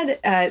 He had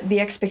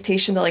the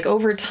expectation that like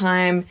over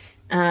time.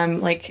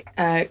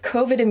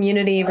 COVID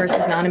immunity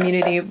versus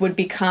non-immunity would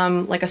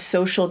become like a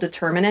social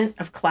determinant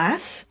of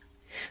class,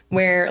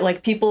 where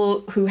like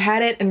people who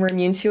had it and were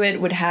immune to it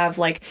would have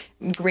like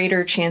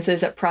greater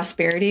chances at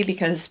prosperity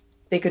because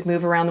they could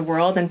move around the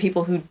world, and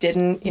people who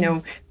didn't,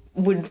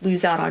 would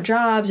lose out on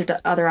jobs or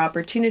other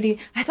opportunity.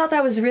 I thought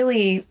that was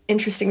really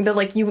interesting that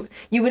like you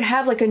would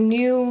have like a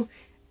new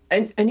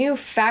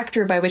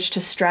factor by which to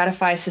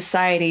stratify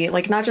society,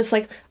 like not just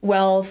like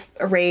wealth,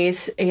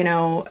 race,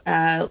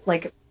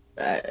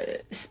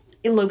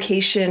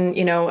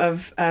 location,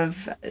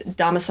 of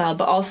domicile,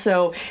 but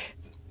also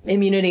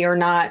immunity or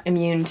not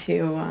immune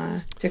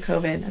to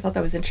COVID. I thought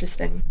that was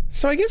interesting.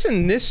 So I guess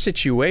in this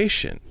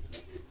situation,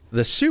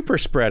 the super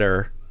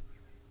spreader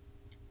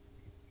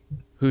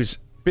who's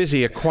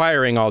busy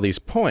acquiring all these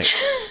points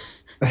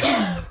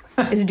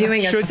is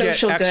doing a should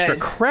social get extra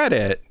good.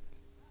 credit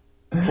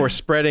for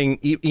spreading,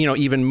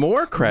 even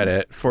more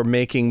credit for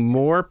making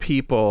more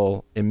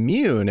people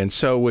immune, and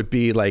so would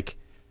be like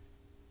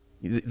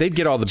they'd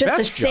get all the just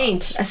best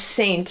jobs. A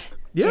saint.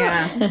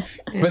 Yeah.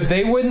 But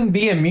they wouldn't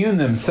be immune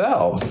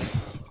themselves.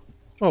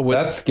 Well,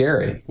 that's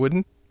scary.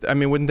 Wouldn't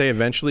they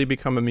eventually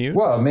become immune?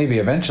 Well, maybe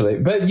eventually.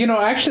 But,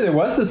 actually there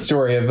was a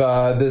story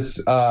of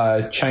this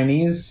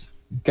Chinese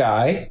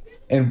guy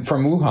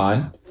from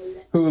Wuhan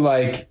who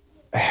like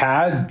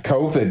had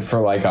COVID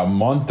for like a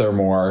month or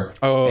more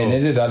and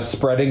ended up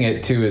spreading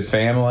it to his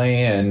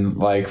family and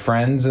like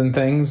friends and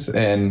things.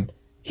 And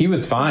he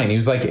was fine. He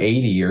was like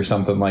 80 or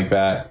something like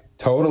that.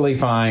 Totally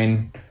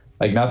fine.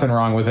 Like nothing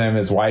wrong with him.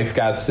 His wife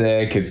got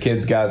sick. His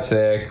kids got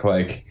sick.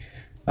 Like,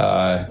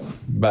 but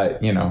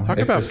talk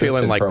about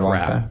feeling like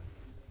crap.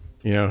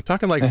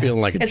 Talking like feeling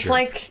like a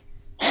jerk.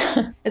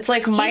 It's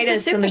like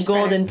Midas and the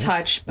golden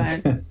touch,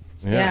 but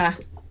yeah,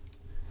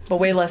 but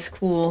way less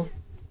cool.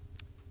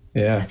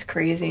 Yeah, that's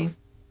crazy.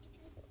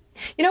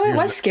 It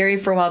was scary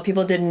for a while.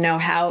 People didn't know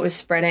how it was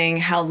spreading,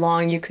 how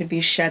long you could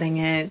be shedding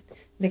it. I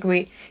think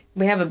we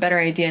have a better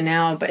idea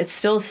now, but it's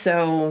still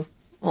so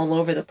all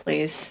over the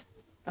place.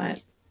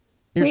 But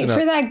wait,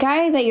 for that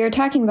guy that you're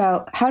talking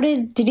about, how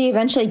did he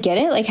eventually get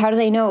it? Like, how do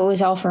they know it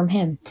was all from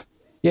him?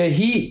 Yeah,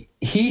 he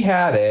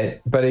had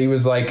it, but it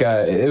was like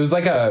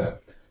a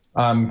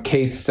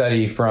case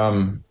study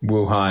from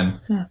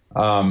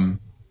Wuhan.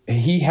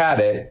 He had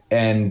it,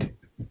 and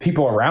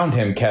people around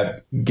him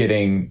kept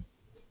getting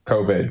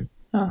COVID.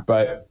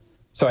 But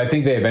so I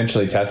think they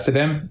eventually tested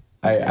him.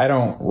 I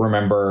don't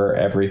remember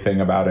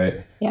everything about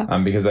it. Yeah.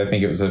 Because I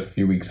think it was a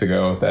few weeks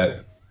ago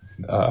that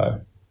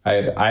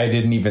I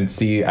didn't even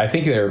see. I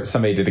think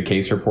somebody did a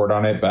case report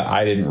on it, but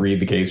I didn't read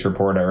the case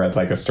report. I read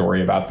like a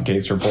story about the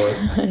case report.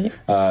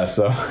 But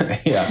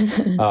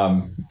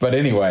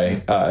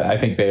anyway, I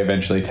think they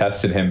eventually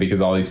tested him because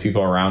all these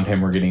people around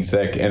him were getting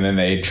sick, and then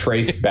they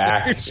traced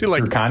back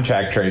through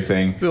contact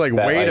tracing. They're like,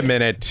 wait a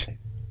minute,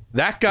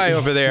 that guy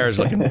over there is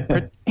looking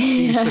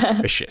pretty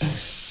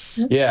suspicious.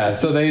 Yeah,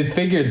 so they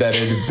figured that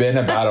it had been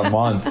about a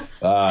month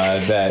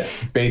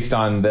that based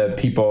on the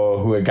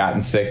people who had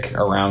gotten sick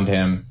around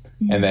him,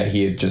 and that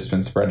he had just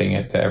been spreading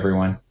it to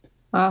everyone.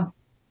 Wow.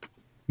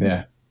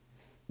 Yeah.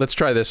 Let's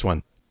try this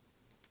one.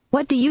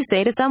 What do you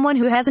say to someone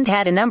who hasn't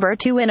had a number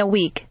 2 in a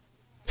week?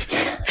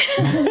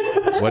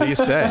 What do you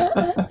say?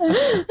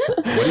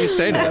 What do you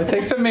say to them?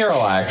 Take some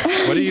Miralax.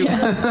 What do you...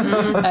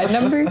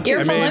 number 2.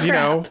 I mean, you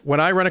know, when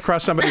I run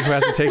across somebody who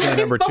hasn't taken a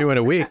number 2 in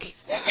a week,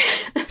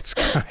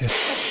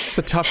 it's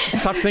a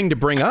tough thing to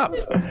bring up.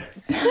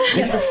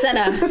 Get the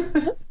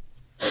center.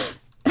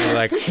 You're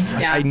like,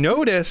 I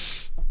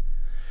notice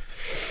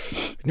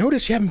you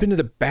haven't been to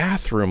the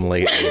bathroom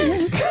lately.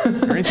 Is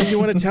there anything you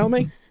want to tell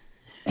me?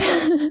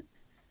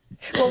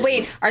 Well,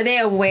 wait, are they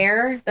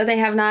aware that they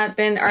have not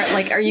been,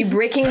 are you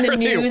breaking the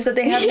news that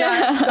they have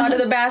not gone to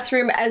the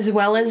bathroom as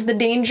well as the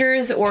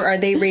dangers, or are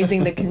they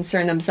raising the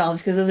concern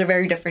themselves? Because those are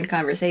very different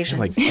conversations.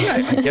 Like,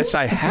 yeah, I guess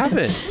I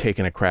haven't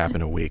taken a crap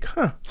in a week,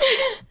 huh?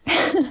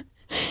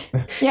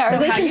 Yeah, are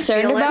they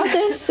concerned about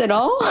this at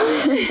all?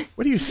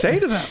 What do you say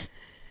to them?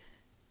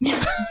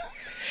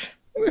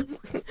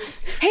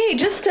 Hey,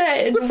 just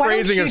the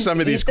phrasing of some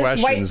of these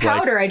questions, white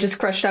powder I just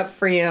crushed up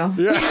for you.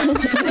 Yeah.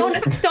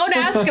 don't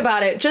ask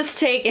about it. Just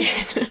take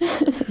it.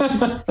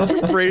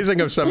 The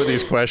phrasing of some of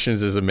these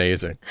questions is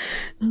amazing.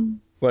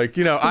 Like,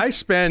 you know,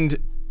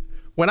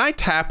 when I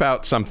tap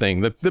out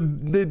something,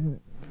 the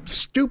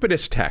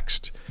stupidest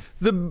text,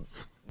 the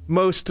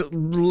most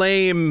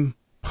lame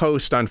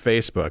post on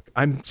Facebook,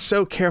 I'm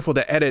so careful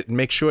to edit and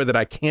make sure that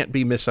I can't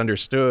be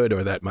misunderstood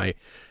or that my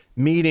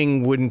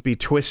meeting wouldn't be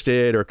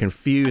twisted or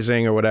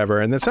confusing or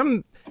whatever. And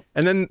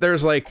then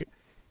there's like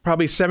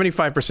probably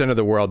 75% of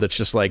the world that's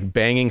just like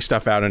banging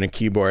stuff out on a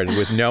keyboard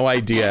with no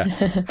idea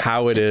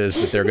how it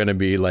is that they're going to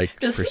be like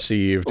just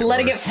perceived.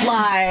 Letting it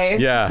fly.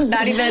 Yeah.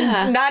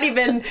 Not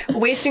even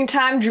wasting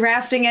time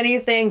drafting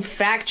anything,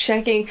 fact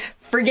checking.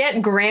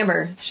 Forget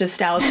grammar. It's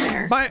just out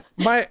there.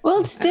 Well,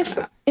 it's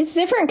different. It's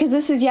different because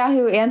this is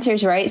Yahoo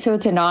Answers, right? So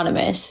it's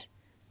anonymous.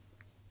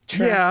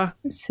 True. Yeah.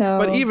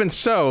 But even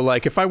so,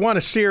 like if I want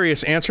a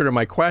serious answer to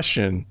my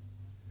question,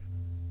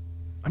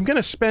 I'm going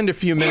to spend a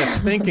few minutes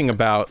thinking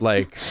about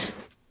like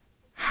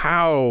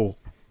how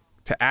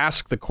to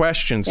ask the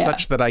question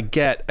such that I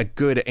get a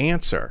good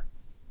answer.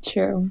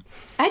 True.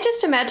 I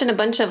just imagine a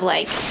bunch of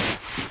like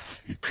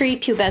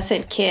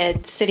prepubescent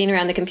kids sitting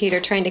around the computer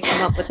trying to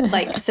come up with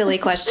like silly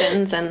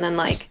questions and then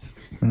like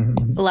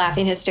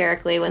laughing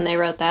hysterically when they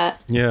wrote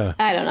that. Yeah.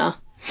 I don't know.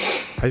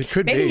 It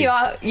could Maybe be.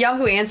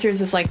 Yahoo Answers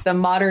is like the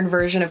modern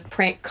version of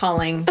prank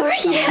calling. Oh,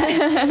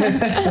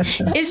 yes.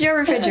 Is your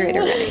refrigerator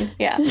running?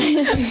 Yeah.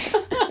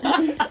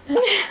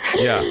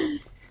 Yeah.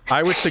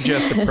 I would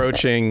suggest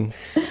approaching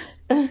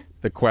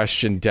the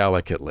question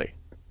delicately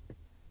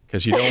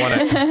because you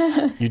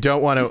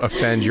don't want to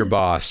offend your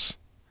boss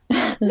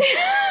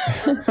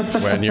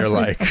when you're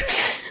like,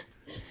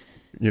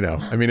 you know,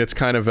 I mean, it's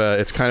kind of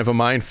a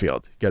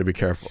minefield. You got to be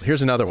careful.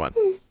 Here's another one.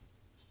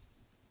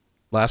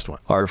 Last one.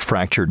 Are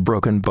fractured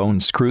broken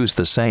bone screws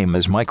the same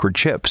as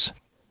microchips?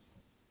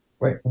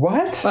 Wait,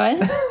 what?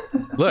 What?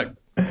 Look,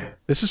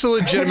 this is a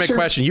legitimate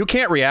question. You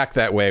can't react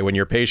that way when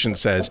your patient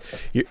says,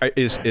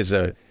 "Is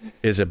a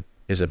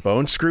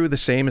bone screw the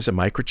same as a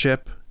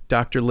microchip,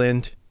 Dr.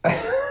 Lind?"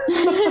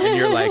 And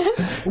you're like,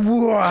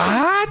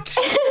 "What?"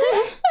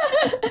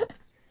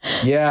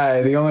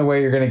 Yeah, the only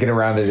way you're going to get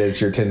around it is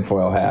your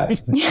tinfoil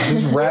hat.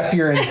 Just wrap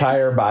your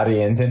entire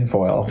body in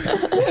tinfoil.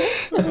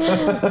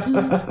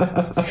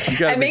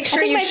 And make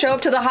sure you show up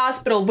to the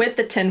hospital with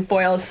the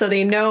tinfoil so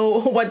they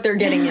know what they're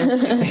getting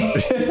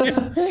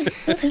into.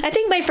 I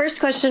think my first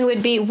question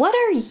would be, what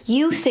are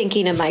you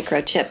thinking a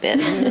microchip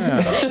is?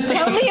 Yeah.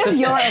 Tell me of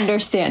your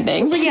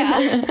understanding.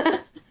 Yeah.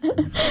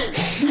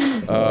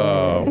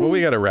 Oh, well,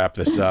 we got to wrap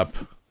this up.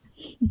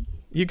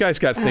 You guys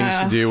got things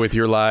to do with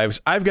your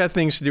lives. I've got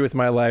things to do with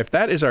my life.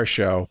 That is our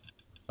show.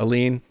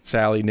 Aline,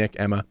 Sally, Nick,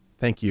 Emma,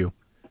 thank you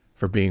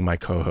for being my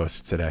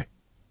co-hosts today.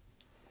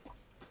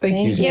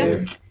 Thank you,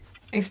 Dave.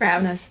 Thanks for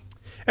having us.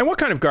 And what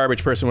kind of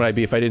garbage person would I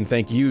be if I didn't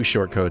thank you,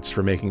 Shortcoats,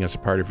 for making us a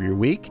part of your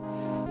week?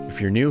 If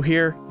you're new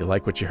here, you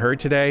like what you heard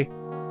today,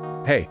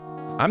 hey,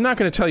 I'm not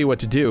going to tell you what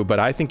to do,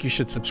 but I think you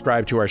should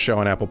subscribe to our show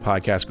on Apple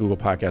Podcasts, Google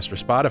Podcasts, or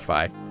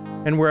Spotify,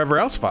 and wherever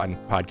else fun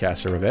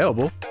podcasts are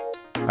available.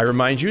 I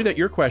remind you that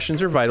your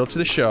questions are vital to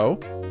the show.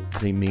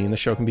 They mean the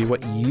show can be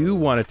what you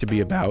want it to be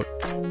about.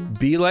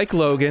 Be like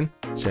Logan.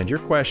 Send your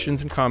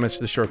questions and comments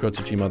to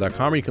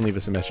theshortcoats@gmail.com, or you can leave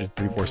us a message at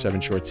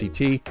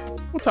 347-SHORT-CT.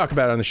 We'll talk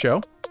about it on the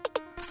show.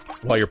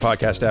 While your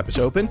podcast app is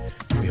open,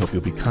 we hope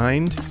you'll be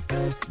kind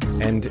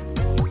and...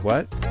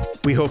 what?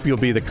 We hope you'll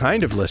be the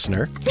kind of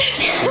listener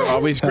we're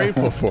always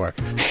grateful for.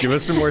 Give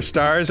us some more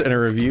stars and a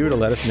review to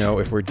let us know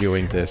if we're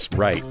doing this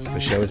right. The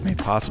show is made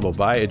possible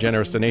by a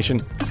generous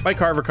donation by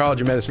Carver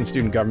College of Medicine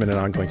Student Government and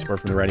ongoing support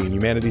from the Writing and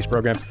Humanities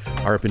program.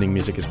 Our opening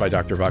music is by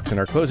Dr. Vox, and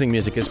our closing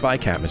music is by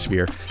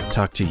Catmosphere.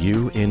 Talk to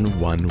you in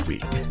 1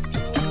 week.